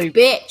a freak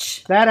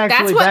bitch. That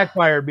actually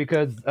backfired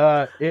because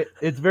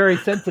it's very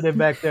sensitive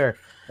back there.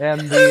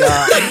 And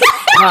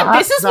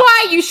this is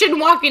why you shouldn't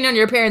walk in on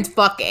your parents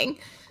fucking.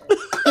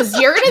 Because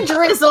you're going to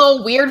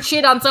drizzle weird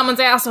shit on someone's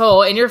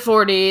asshole in your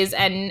 40s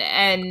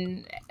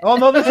and oh,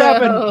 no, this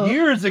happened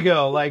years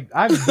ago. Like,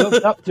 I've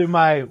built up to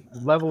my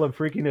level of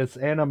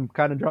freakiness, and I'm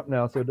kind of drunk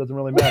now, so it doesn't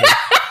really matter.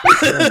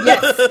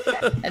 Yes.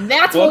 And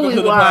that's what we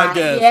want.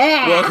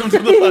 Yeah. Welcome to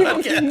the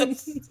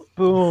podcast.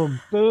 Boom,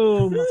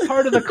 boom.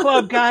 Part of the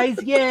club,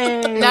 guys.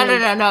 Yay. No.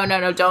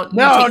 Don't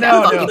take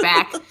that fucking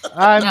back.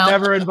 I'm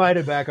never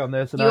invited back on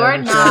this. And you are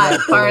not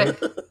part of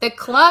the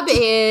club.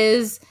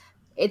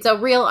 It's a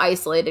real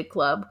isolated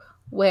club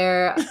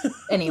where,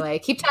 anyway,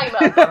 keep talking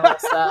about girl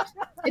stuff.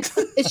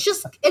 It's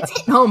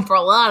hitting home for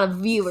a lot of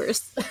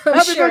viewers.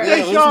 Happy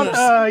birthday, Sean!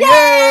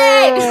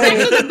 Yay! It's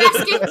actually the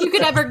best gift you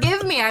could ever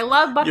give me. I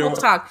love butthole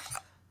talk.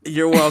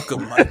 You're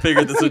welcome. I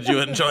figured this would you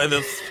enjoy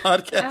this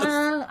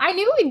podcast. I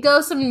knew we'd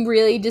go some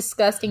really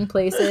disgusting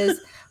places.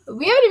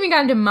 We haven't even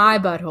gotten to my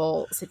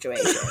butthole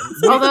situations.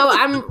 Although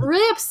I'm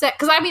really upset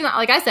because I mean,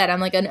 like I said, I'm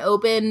like an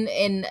open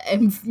in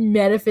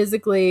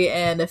metaphysically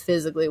and a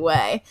physically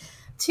way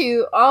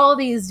to all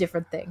these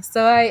different things.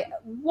 So I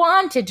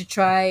wanted to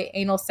try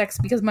anal sex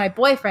because my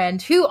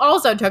boyfriend, who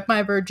also took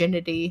my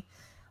virginity,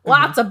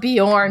 lots of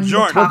Bjorn.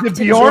 Bjorn.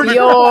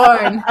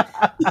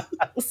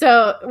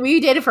 So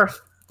we did it for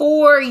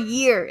 4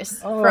 years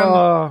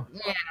from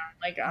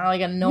like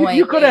annoying.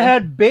 You could have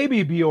had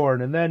baby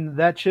Bjorn, and then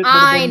that shit would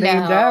have been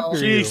named after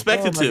you. She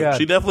expected to.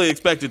 She definitely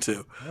expected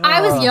to. I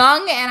was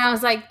young, and I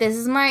was like, "This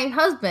is my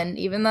husband,"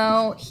 even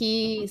though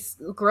he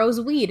grows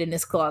weed in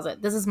his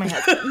closet. This is my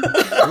husband.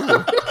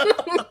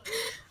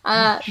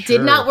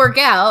 Did not work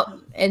out,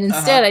 and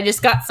instead I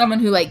just got someone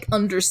who like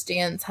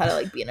understands how to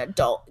like be an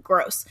adult.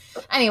 Gross.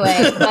 Anyway,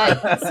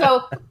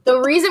 so the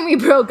reason we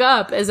broke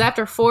up is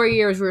after 4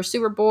 years we were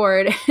super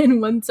bored,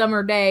 and one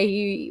summer day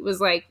he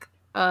was like,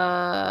 "You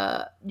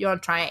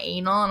want to try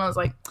anal?" And I was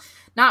like,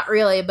 "Not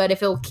really, but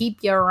if it'll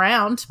keep you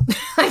around,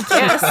 I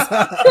guess."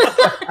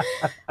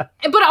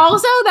 But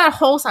also that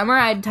whole summer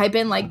I'd type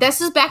in like, this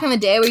is back in the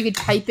day where you could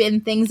type in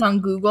things on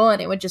Google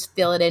and it would just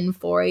fill it in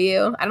for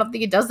you. I don't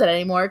think it does that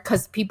anymore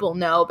because people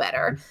know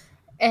better.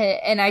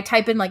 And I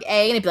type in like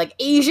A and it'd be like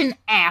Asian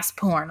ass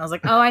porn. I was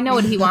like, oh, I know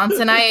what he wants,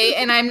 and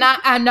I'm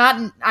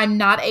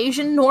not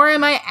Asian, nor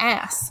am I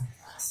ass.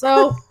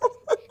 So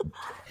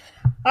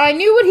I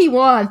knew what he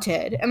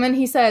wanted, and then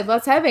he said,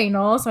 "Let's have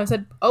anal." So I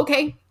said,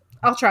 "Okay,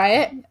 I'll try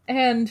it."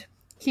 And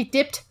he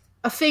dipped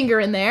a finger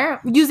in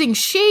there using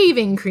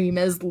shaving cream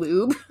as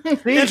lube. No,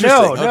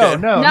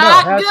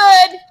 not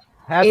good.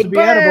 Has it to be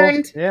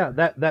burned. Edible. Yeah,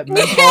 that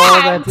menthol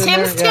that's in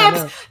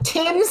there.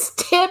 Tim's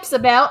tips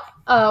about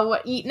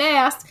what eating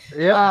ass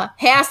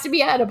has to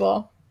be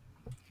edible.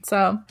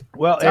 So,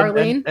 well,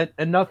 Darlene,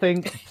 and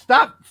nothing.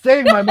 Stop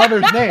saying my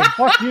mother's name.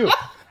 Fuck you.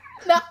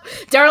 No,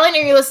 Darlene,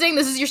 are you listening?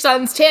 This is your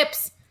son's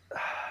tips.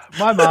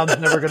 My mom's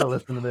never going to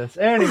listen to this.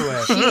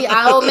 Anyway.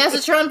 I'll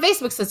message her on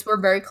Facebook since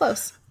we're very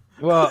close.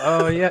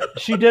 Well, yeah,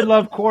 she did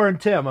love Quarren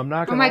Tim. I'm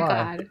not going to lie. Oh,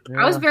 my God.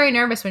 Yeah. I was very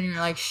nervous when you were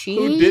like,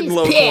 who didn't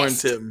love Quarren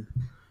Tim?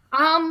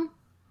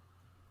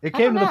 It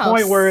came to the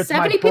point where it's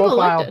my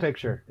profile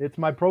picture. It's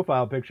my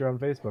profile picture on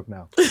Facebook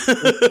now.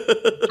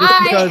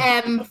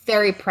 I am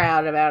very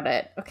proud about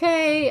it.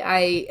 Okay,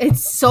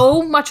 it's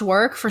so much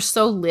work for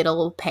so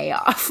little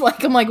payoff.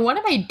 Like I'm like, what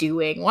am I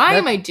doing? Why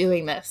am I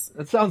doing this?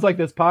 It sounds like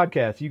this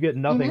podcast. You get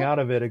nothing out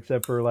of it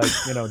except for like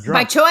drunk.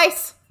 By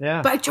choice.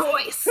 Yeah, by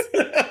choice.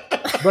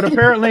 But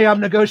apparently, I'm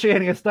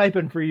negotiating a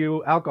stipend for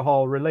you,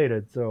 alcohol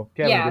related. So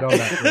Kevin, get on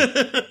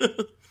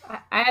that.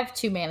 I have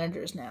 2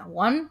 managers now.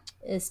 One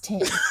is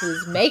Tim,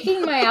 who's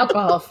making my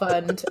alcohol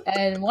fund,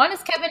 and one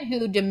is Kevin,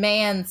 who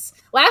demands.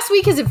 Last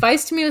week, his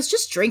advice to me was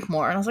just drink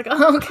more, and I was like,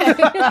 "Oh, okay,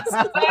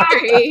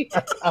 sorry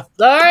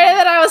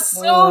that I was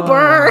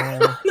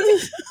sober."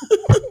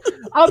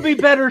 I'll be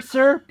better,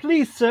 sir.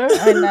 Please, sir.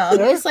 I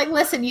know. He's like,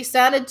 "Listen, you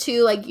sounded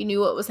too like you knew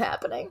what was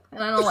happening,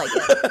 and I don't like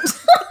it."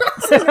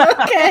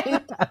 Okay,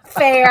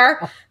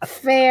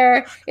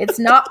 fair. It's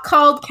not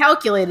called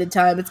calculated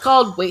time; it's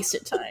called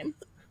wasted time.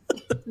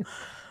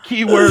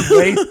 Keyword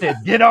wasted.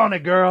 Get on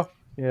it, girl.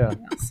 Yeah.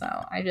 So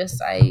I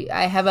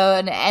have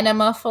an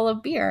enema full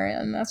of beer,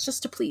 and that's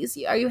just to please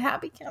you. Are you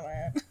happy,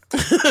 Kevin?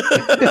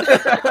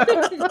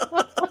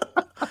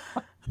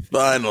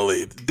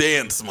 Finally,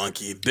 dance,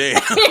 monkey,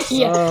 dance.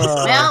 Yeah.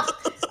 Well,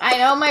 I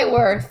know my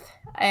worth,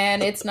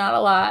 and it's not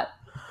a lot.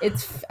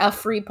 It's a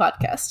free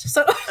podcast.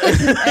 So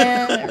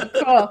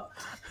cool.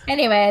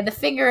 Anyway, the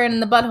finger in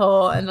the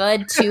butthole and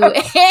led to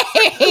a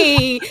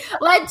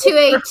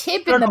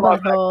tip in the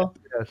butthole.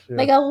 Yes.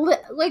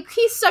 Like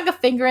he stuck a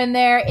finger in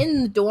there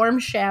in the dorm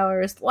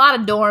showers. A lot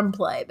of dorm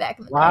play back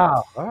in the day.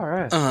 Wow! All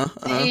right.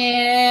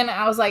 And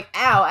I was like,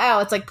 "Ow!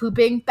 It's like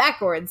pooping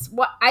backwards."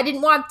 What? I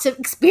didn't want to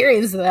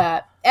experience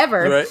that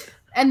ever. Right.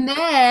 And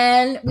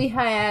then we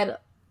had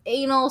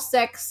anal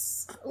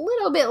sex a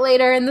little bit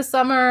later in the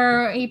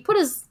summer. He put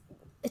his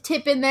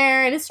tip in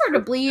there, and it started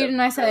to bleed.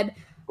 And I said,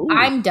 "Ooh.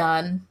 I'm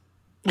done.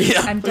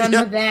 Yeah, I'm done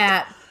with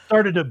that."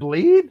 Started to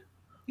bleed?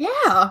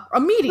 Yeah,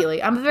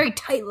 immediately. I'm a very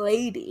tight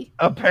lady.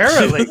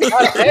 Apparently.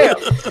 God damn.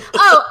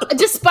 Oh,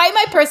 despite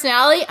my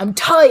personality, I'm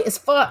tight as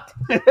fuck.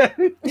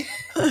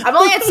 I've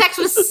only had sex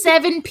with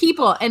 7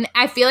 people, and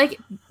I feel like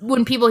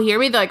when people hear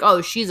me, they're like,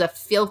 "Oh, she's a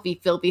filthy,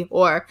 filthy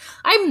whore."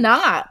 I'm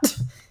not.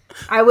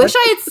 I wish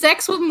I had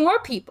sex with more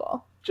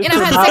people. Just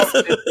I've had sex.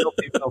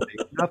 Filthy.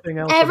 Nothing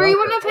else.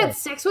 Everyone I've had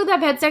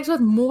sex with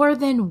more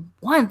than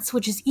once,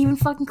 which is even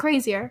fucking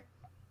crazier.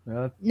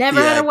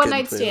 Never had a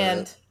one-night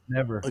stand.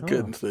 Never. I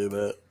couldn't say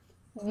that.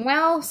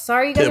 Well,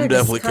 sorry, you guys Tim are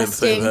definitely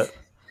disgusting. couldn't say that.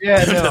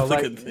 Yeah, Tim no,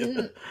 couldn't say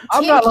that.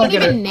 I'm not can't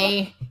even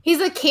name. He's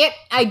like can't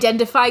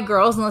identify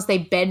girls unless they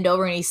bend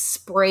over and he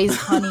sprays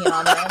honey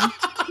on them.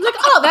 He's like,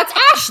 "Oh, that's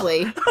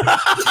Ashley."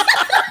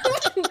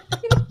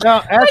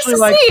 No, Ashley nice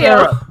likes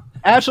Sarah.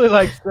 Ashley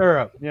likes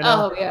syrup, you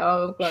know. Oh yeah,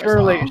 of course.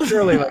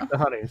 Shirley likes the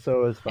honey,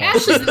 so it's fine.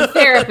 Ashley's in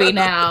therapy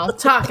now,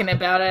 talking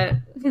about it.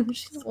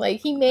 She's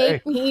like, he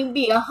made me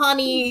be a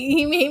honey.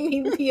 He made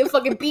me be a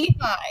fucking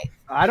beehive.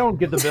 I don't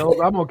get the bills.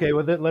 I'm okay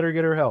with it. Let her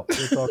get her help.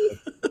 It's all good.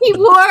 He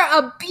wore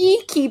a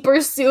beekeeper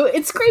suit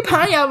and scraped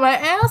honey out my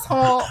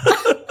asshole.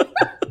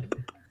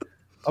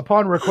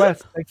 Upon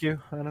request, thank you.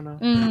 I don't know.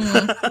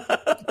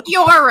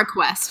 Your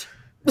request.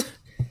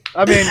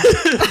 I mean,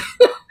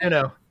 you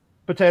know,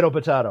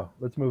 potato.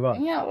 Let's move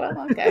on. Yeah,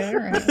 well, okay, all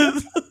right.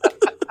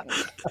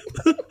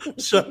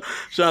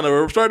 Shauna,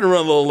 we're starting to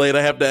run a little late.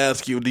 I have to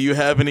ask you, do you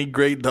have any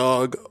great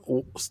dog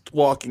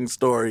walking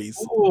stories?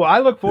 Oh, I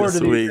look forward to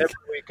these week? every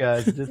week,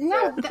 guys.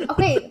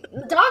 Okay,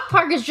 the dog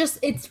park is just,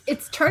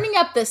 it's turning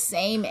up the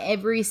same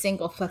every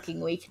single fucking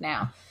week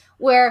now.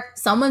 Where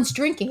someone's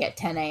drinking at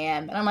 10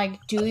 a.m. And I'm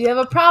like, do you have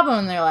a problem?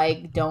 And they're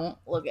like, don't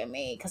look at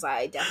me, because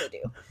I definitely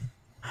do.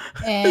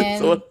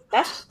 And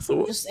that's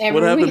just every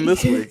what happened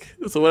week. this week?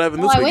 So what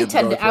happened this week?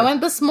 I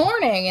went this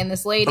morning, and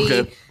this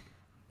lady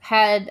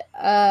had,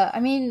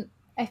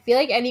 I feel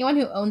like anyone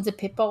who owns a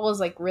pit bull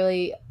is like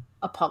really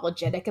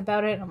apologetic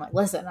about it. I'm like,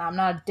 listen, I'm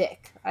not a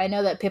dick. I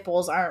know that pit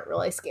bulls aren't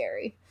really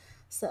scary.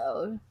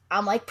 So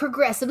I'm like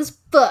progressive as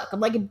fuck. I'm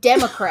like a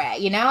Democrat,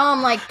 you know?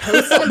 I'm like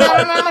posting about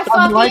it on my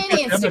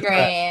fucking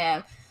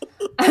Instagram.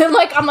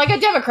 I'm like a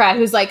Democrat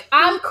who's like,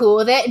 I'm cool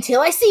with it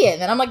until I see it.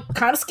 And then I'm like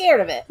kind of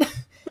scared of it.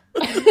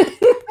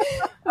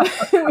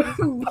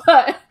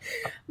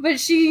 but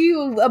she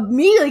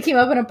immediately came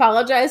up and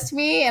apologized to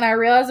me, and I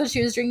realized that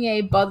she was drinking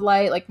a Bud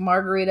Light, like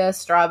margarita,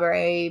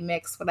 strawberry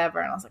mix, whatever.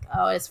 And I was like,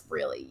 oh, it's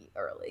really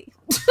early.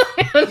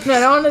 I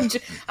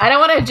don't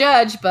want to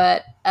judge,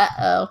 but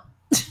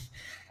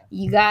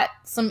you got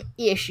some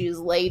issues,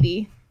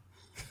 lady.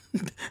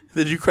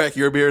 Did you crack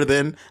your beer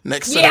then?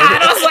 Next to her? Yeah,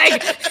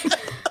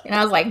 and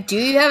I was like, do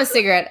you have a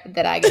cigarette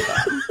that I can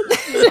buy?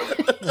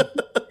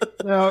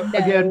 Now,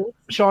 again,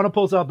 Shauna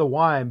pulls out the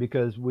wine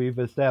because we've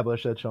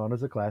established that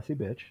Shauna's a classy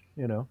bitch,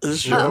 you know.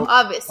 Oh,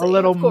 obviously. A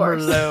little of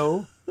course.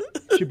 Merlot.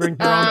 She brings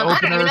her own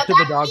opener to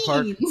the dog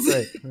park.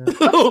 Great. Yeah. What's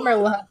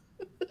Merlot?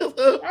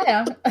 I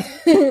know.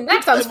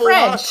 That sounds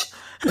French.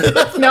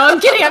 No, I'm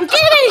kidding.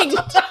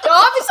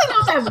 Obviously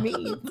knows what that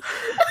means.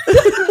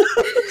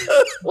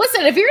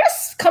 Listen, if you're going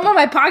to come on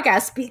my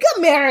podcast, speak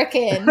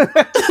American.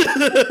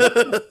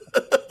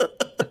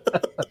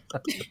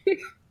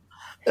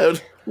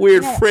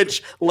 Weird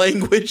French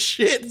language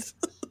shit.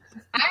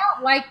 I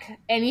don't like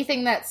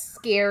anything that's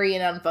scary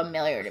and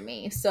unfamiliar to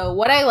me. So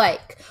what I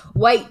like,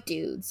 white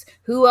dudes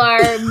who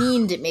are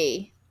mean to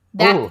me.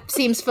 That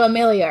seems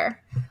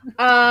familiar.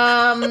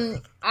 I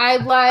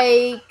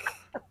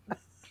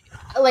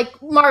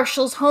like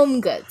Marshall's Home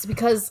Goods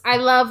because I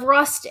love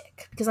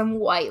rustic because I'm a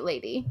white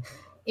lady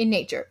in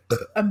nature.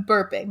 I'm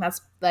burping. That's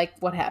like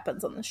what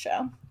happens on the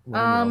show.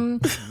 I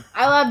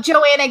love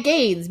Joanna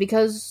Gaines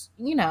because,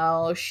 you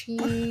know,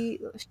 she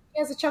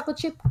has a chocolate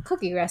chip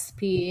cookie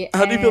recipe.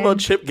 How do you feel about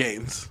Chip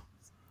Gaines?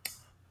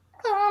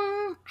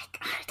 I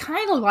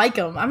kind of like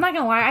him. I'm not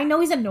gonna lie. I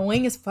know he's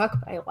annoying as fuck,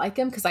 but I like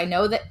him because I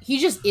know that he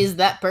just is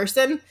that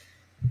person.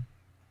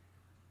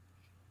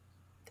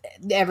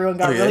 Everyone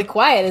got really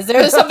quiet. Is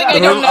there something I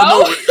don't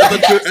know? I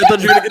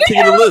thought you were going to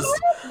continue to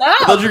list. I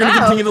thought you were going to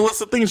continue to list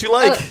the things you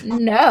like.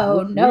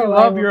 No. We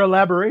love your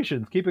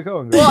elaborations. Keep it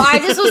going. Well, I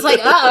just was like,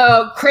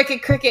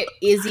 cricket.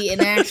 Is he an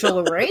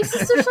actual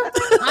racist or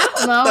something? I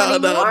don't know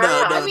anymore.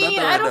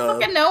 I don't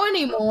fucking know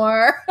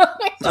anymore.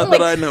 Not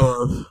that I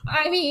know of.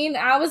 I mean,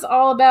 I was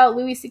all about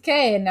Louis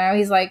C.K. and now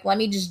he's like, let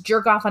me just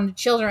jerk off onto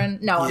children.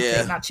 No, I'm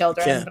saying not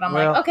children. But I'm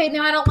like, okay,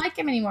 no, I don't like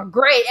him anymore.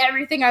 Great.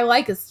 Everything I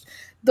like is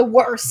the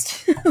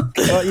worst.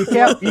 Well, you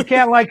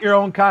can't like your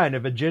own kind.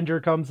 If a ginger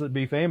comes to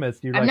be famous,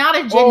 I'm not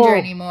a ginger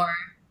anymore.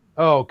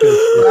 Oh,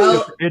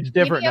 because it's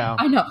different now.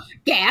 I know.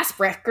 Gasp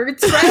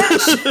records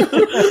scratch.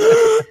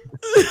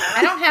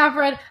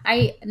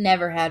 I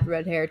never had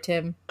red hair,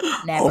 Tim.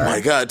 Never. Oh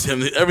my God,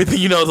 Tim! Everything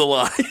you know is a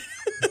lie.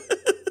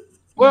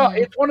 Well,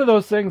 it's one of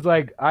those things.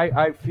 Like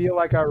I feel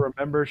like I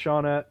remember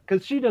Shauna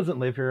because she doesn't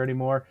live here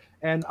anymore,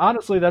 and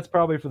honestly, that's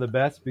probably for the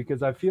best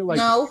because I feel like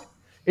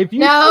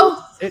listen,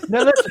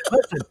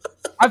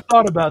 I've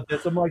thought about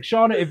this. I'm like,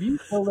 Shauna, if you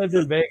still lived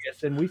in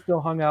Vegas and we still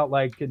hung out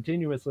like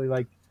continuously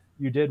like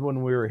you did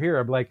when we were here,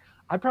 I'm like,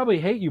 I'd probably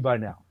hate you by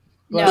now.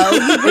 But no, you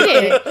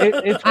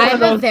wouldn't.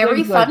 I'm a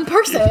very fun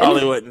person.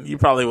 You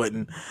probably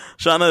wouldn't.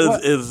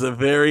 Shauna is a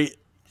very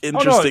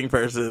interesting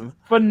person.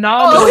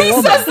 Phenomenal. Oh, he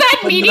woman. says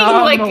that meaning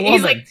like Phenomenal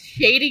he's woman. like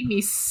shading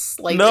me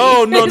slightly.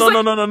 No.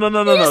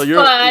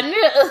 You're fun.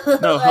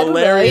 No,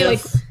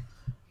 hilarious.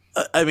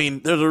 I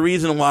mean, there's a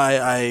reason why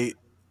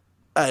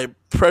I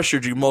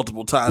pressured you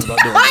multiple times about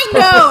doing this. I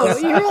know,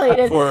 you really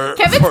did.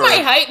 Kevin's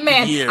my hype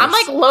man. Years. I'm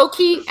like low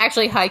key,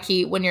 actually high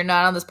key when you're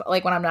not on this,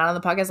 like when I'm not on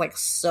the podcast, like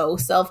so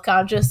self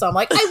conscious. So I'm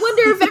like, I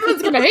wonder if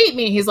everyone's gonna hate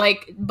me. He's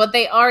like, but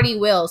they already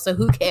will, so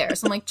who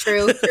cares? I'm like,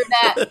 true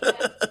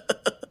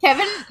that.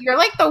 Kevin, you're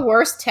like the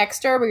worst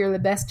texter, but you're the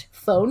best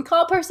phone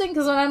call person.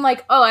 Because when I'm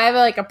like, oh, I have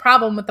like a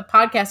problem with the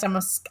podcast,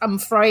 I'm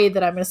afraid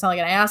that I'm going to sound like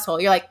an asshole.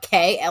 You're like,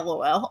 K,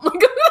 LOL. I'm like,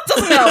 that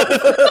doesn't help.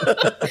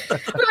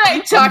 When I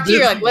talk to you,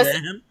 you're like,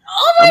 listen.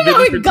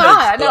 Oh my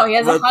god! No, he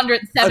has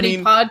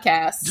 170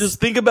 podcasts. Just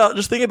think about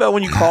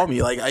when you call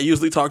me. Like I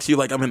usually talk to you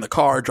like I'm in the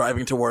car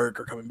driving to work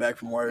or coming back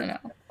from work.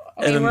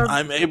 And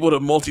I'm able to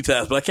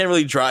multitask, but I can't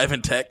really drive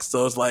and text.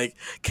 So it's like,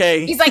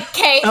 K. He's like,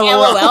 K,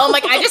 LOL. I'm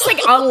like, I just like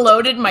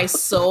unloaded my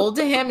soul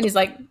to him, and he's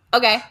like,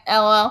 okay,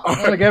 LOL.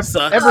 Like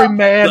every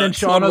man in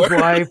Shauna's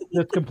life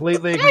just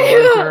completely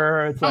ignores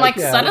her. It's I'm like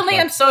suddenly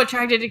I'm so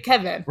attracted to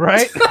Kevin.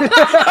 Right?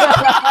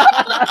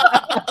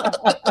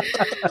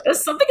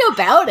 There's something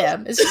about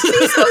him. It's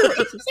just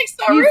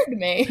so rude to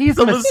me. He's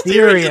so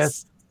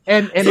mysterious.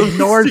 And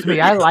ignores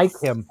me. I like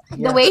him.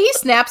 The way he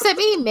snaps at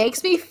me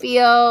makes me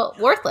feel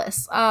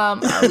worthless. Are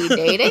we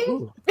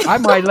dating? I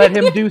might let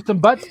him do some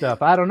butt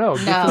stuff. I don't know.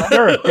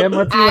 No. Tim,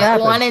 let's see what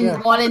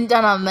happens. One and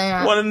done on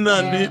that. One and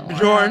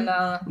done.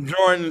 Yeah,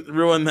 Jordan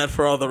ruined that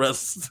for all the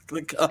rest.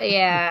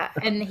 Yeah,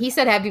 and he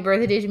said happy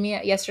birthday to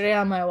me yesterday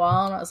on my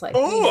wall, and I was like,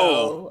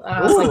 no.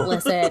 I was like,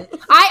 listen.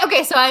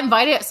 So I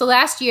invited. So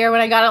last year when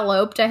I got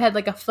eloped, I had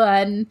like a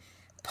fun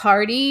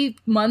party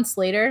months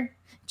later,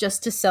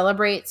 just to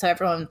celebrate, so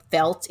everyone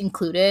felt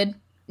included.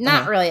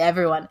 Not really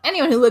everyone.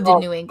 Anyone who lived in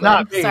New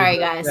England. Sorry,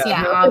 guys.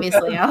 Yeah,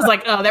 obviously. I was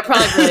like, oh, they're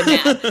probably really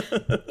mad.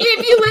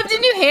 If you lived in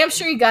New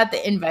Hampshire, you got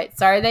the invite.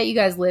 Sorry that you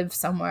guys live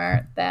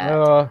somewhere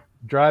that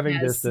driving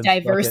has distance,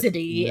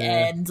 diversity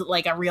and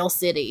like a real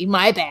city.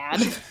 My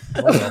bad.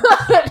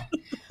 But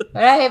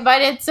I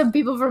invited some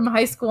people from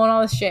high school and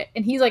all this shit.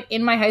 And he's like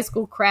in my high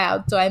school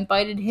crowd. So I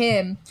invited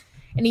him.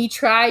 And he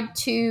tried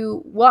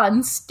to,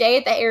 stay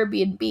at the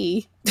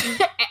Airbnb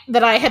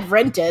that I had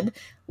rented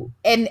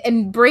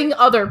and bring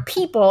other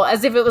people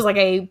as if it was like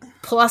a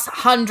plus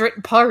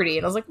 100 party.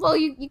 And I was like, well,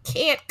 you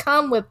can't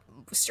come with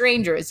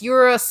strangers.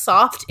 You're a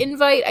soft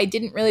invite. I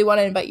didn't really want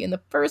to invite you in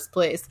the first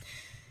place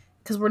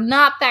because we're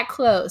not that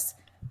close.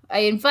 I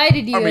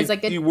invited you as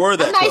like you were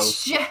that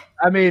nice close.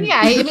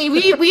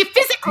 We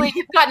physically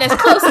have gotten as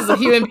close as a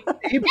human being.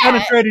 You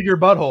penetrated your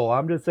butthole.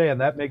 I'm just saying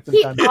that makes him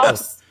kind of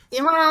close.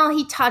 Well,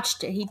 he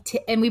touched it.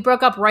 And we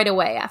broke up right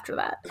away after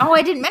that. Oh,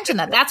 I didn't mention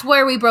that. That's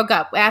where we broke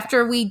up.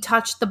 After we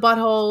touched the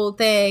butthole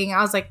thing,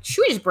 I was like,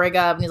 should we just break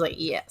up? And he's like,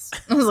 yes.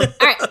 I was like,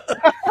 all right.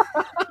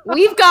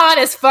 We've gone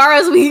as far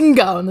as we can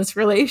go in this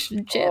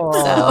relationship.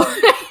 So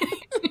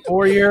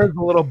 4 years,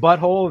 a little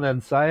butthole, and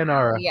then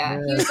sayonara. Yeah.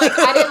 He was like,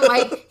 I didn't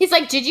like. He's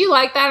like, did you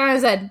like that? And I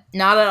said,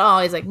 not at all.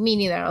 He's like, me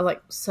neither. I was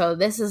like, so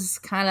this is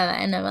kind of the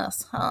end of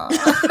us, huh?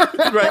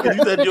 Right.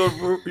 You said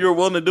you were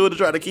willing to do it to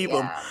try to keep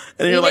him,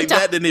 and you're like,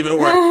 that didn't even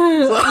work.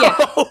 So,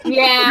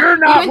 yeah. You're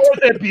not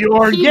worth it,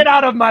 Bjorn. Get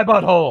out of my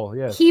butthole.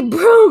 Yeah. He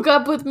broke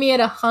up with me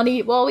at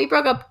we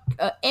broke up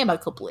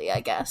amicably,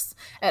 I guess,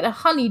 at a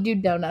Honeydew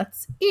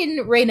Donuts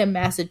in Raynham,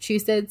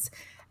 Massachusetts.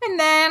 And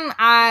then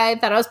I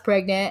thought I was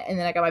pregnant, and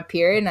then I got my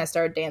period, and I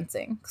started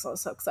dancing because I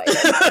was so excited.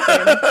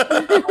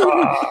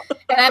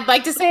 And I'd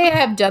like to say I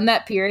have done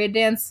that period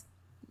dance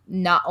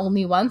not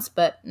only once,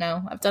 but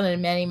no, I've done it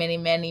many, many,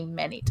 many,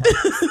 many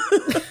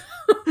times.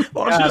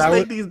 Why don't you just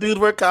make these dudes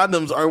wear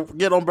condoms or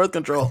get on birth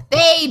control?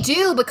 They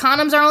do, but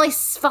condoms are only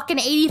fucking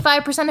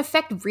 85%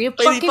 effective. Read a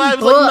fucking 85 is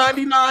book. like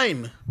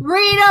 99.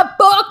 Read a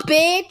book,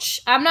 bitch.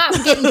 I'm not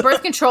getting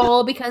birth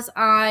control because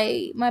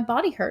my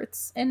body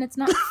hurts and it's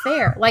not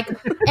fair. Like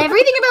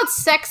everything about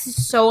sex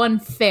is so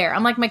unfair.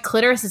 I'm like, my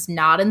clitoris is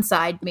not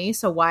inside me,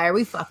 so why are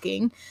we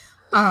fucking?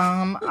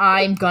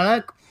 I'm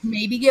gonna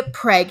maybe get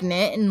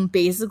pregnant and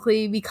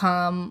basically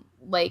become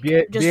like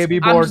baby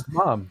born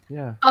mom.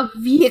 Yeah, a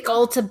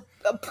vehicle to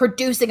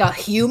producing a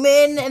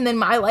human, and then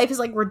my life is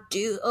like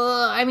reduced.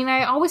 I mean,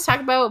 I always talk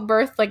about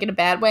birth like in a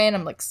bad way, and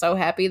I'm like so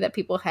happy that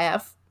people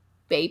have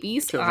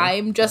babies.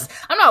 I'm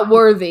not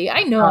worthy.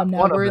 I know I'm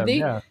not worthy.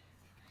 Them,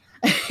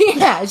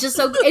 yeah, it's just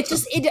so.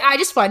 I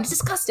just find it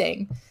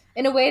disgusting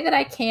in a way that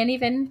I can't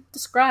even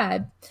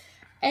describe.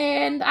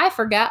 And I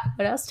forgot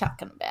what I was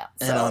talking about.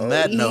 And on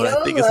that note,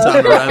 I think it's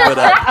time to wrap it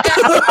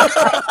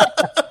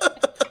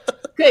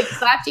up. Good,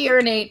 clap to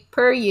urinate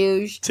per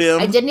usual. Tim,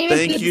 I didn't even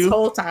pee this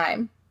whole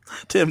time.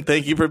 Tim,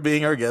 thank you for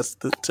being our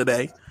guest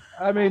today.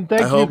 I mean,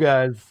 thank you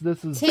guys.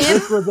 This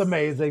was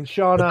amazing.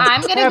 Shauna,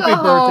 happy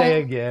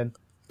birthday again.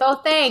 Oh,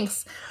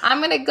 thanks. I'm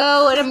going to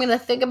go and I'm going to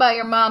think about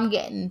your mom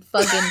getting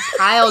fucking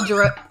pile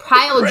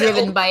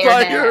driven by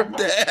your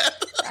dad.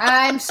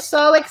 I'm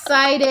so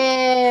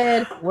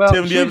excited. Well,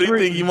 Tim, do you have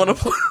anything you want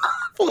to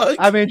plug?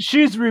 I mean,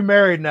 she's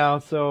remarried now,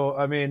 so,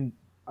 I mean,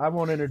 I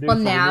won't introduce her.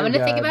 Well, now I'm going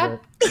to think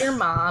about your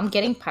mom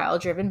getting pile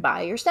driven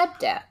by your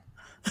stepdad.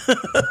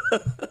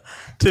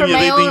 Tim, for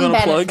my own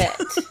benefit.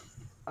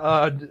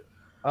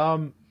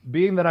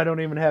 Being that I don't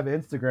even have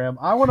Instagram,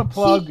 I want to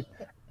plug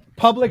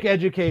public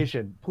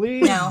education.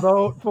 Please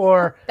vote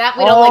for that.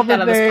 We don't like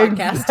that on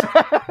this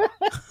podcast.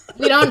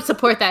 We don't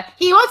support that.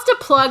 He wants to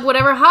plug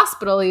whatever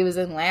hospital he was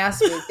in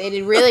last week. They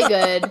did really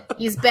good.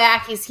 He's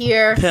back. He's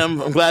here.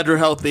 Tim, I'm glad you're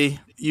healthy.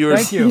 You were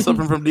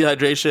suffering from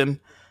dehydration.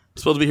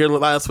 Supposed to be here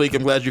last week.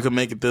 I'm glad you could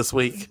make it this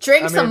week.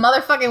 Drink some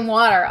motherfucking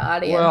water,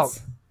 audience. Well,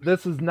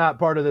 this is not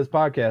part of this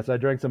podcast. I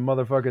drank some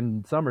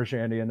motherfucking summer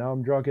shandy, and now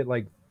I'm drunk at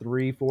like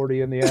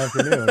 3:40 in the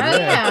afternoon. Oh,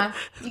 yeah.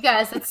 You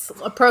guys, it's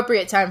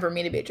appropriate time for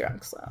me to be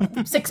drunk. So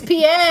 6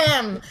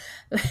 p.m.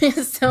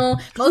 So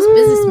most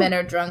businessmen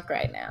are drunk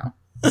right now,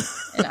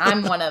 and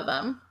I'm one of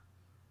them.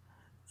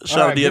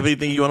 Shauna, do you have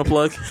anything you want to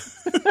plug?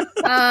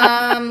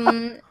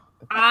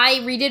 I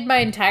redid my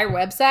entire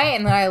website,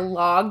 and then I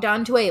logged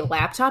onto a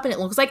laptop, and it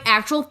looks like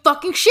actual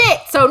fucking shit.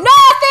 So nothing!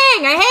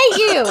 I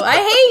hate you! I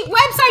hate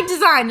website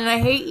design, and I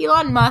hate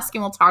Elon Musk,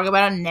 and we'll talk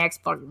about it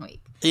next fucking week.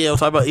 Yeah, we'll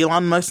talk about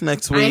Elon Musk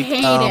next week. I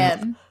hate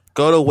him.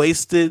 Go to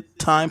Wasted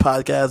Time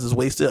Podcast. It's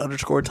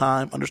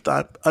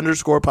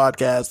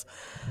wasted_time_podcast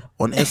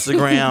on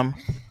Instagram.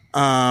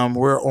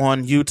 We're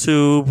on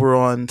YouTube. We're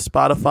on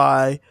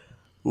Spotify.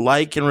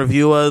 Like and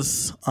review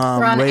us.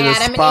 We're on rate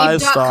us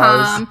 5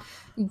 stars.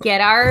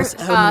 Get our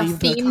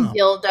theme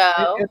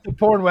dildo. It's a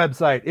porn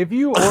website. If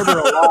you order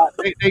a lot,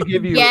 they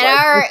give you. Get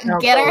our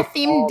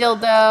theme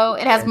dildo.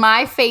 It has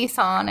my face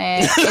on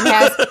it.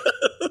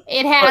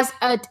 It has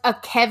a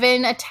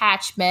Kevin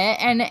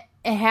attachment, and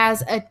it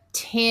has a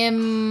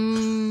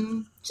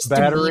Tim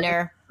battery.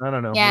 Demeanor. I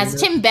don't know. Yeah, it's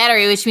Tim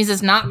battery, which means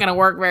it's not going to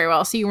work very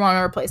well. So you want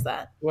to replace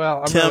that.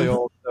 Well, I'm really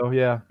old, so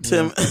yeah.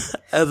 Tim,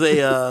 as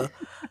a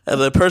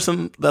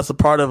person that's a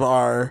part of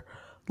our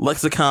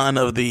lexicon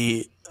of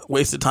the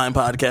Wasted Time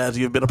Podcast,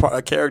 you've been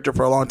a character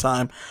for a long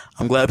time.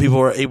 I'm glad people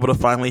are able to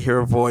finally hear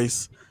a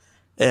voice,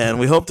 and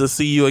we hope to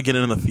see you again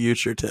in the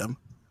future, Tim.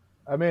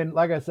 I mean,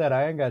 like I said,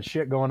 I ain't got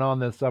shit going on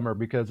this summer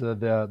because of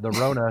the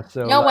Rona.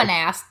 So no one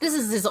asked. This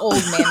is his old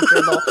man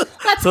dribble.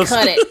 Let's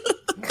cut it.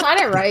 Cut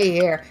it right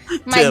here.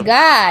 My Tim.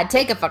 God,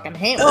 take a fucking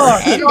hint.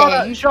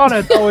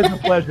 Shauna, it's always a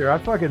pleasure. I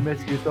fucking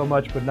miss you so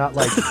much, but not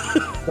like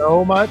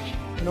so much.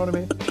 You know what I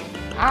mean?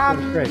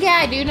 Yeah,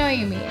 I do know what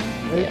you mean.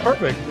 It's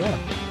perfect. Yeah.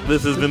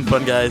 This has been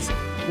fun, guys.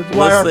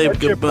 Let's say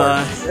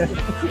goodbye.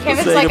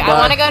 Kevin's say like, goodbye. I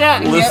want to go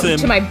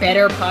to my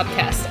better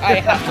podcast. I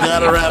have to.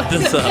 Gotta wrap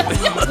this up.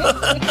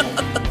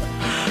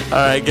 All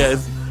right,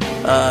 guys.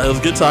 It was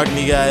good talking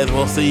to you guys.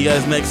 We'll see you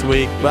guys next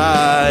week.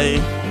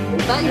 Bye.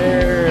 Bye.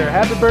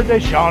 Happy birthday,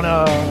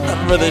 Shauna.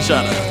 Happy birthday,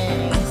 Shauna.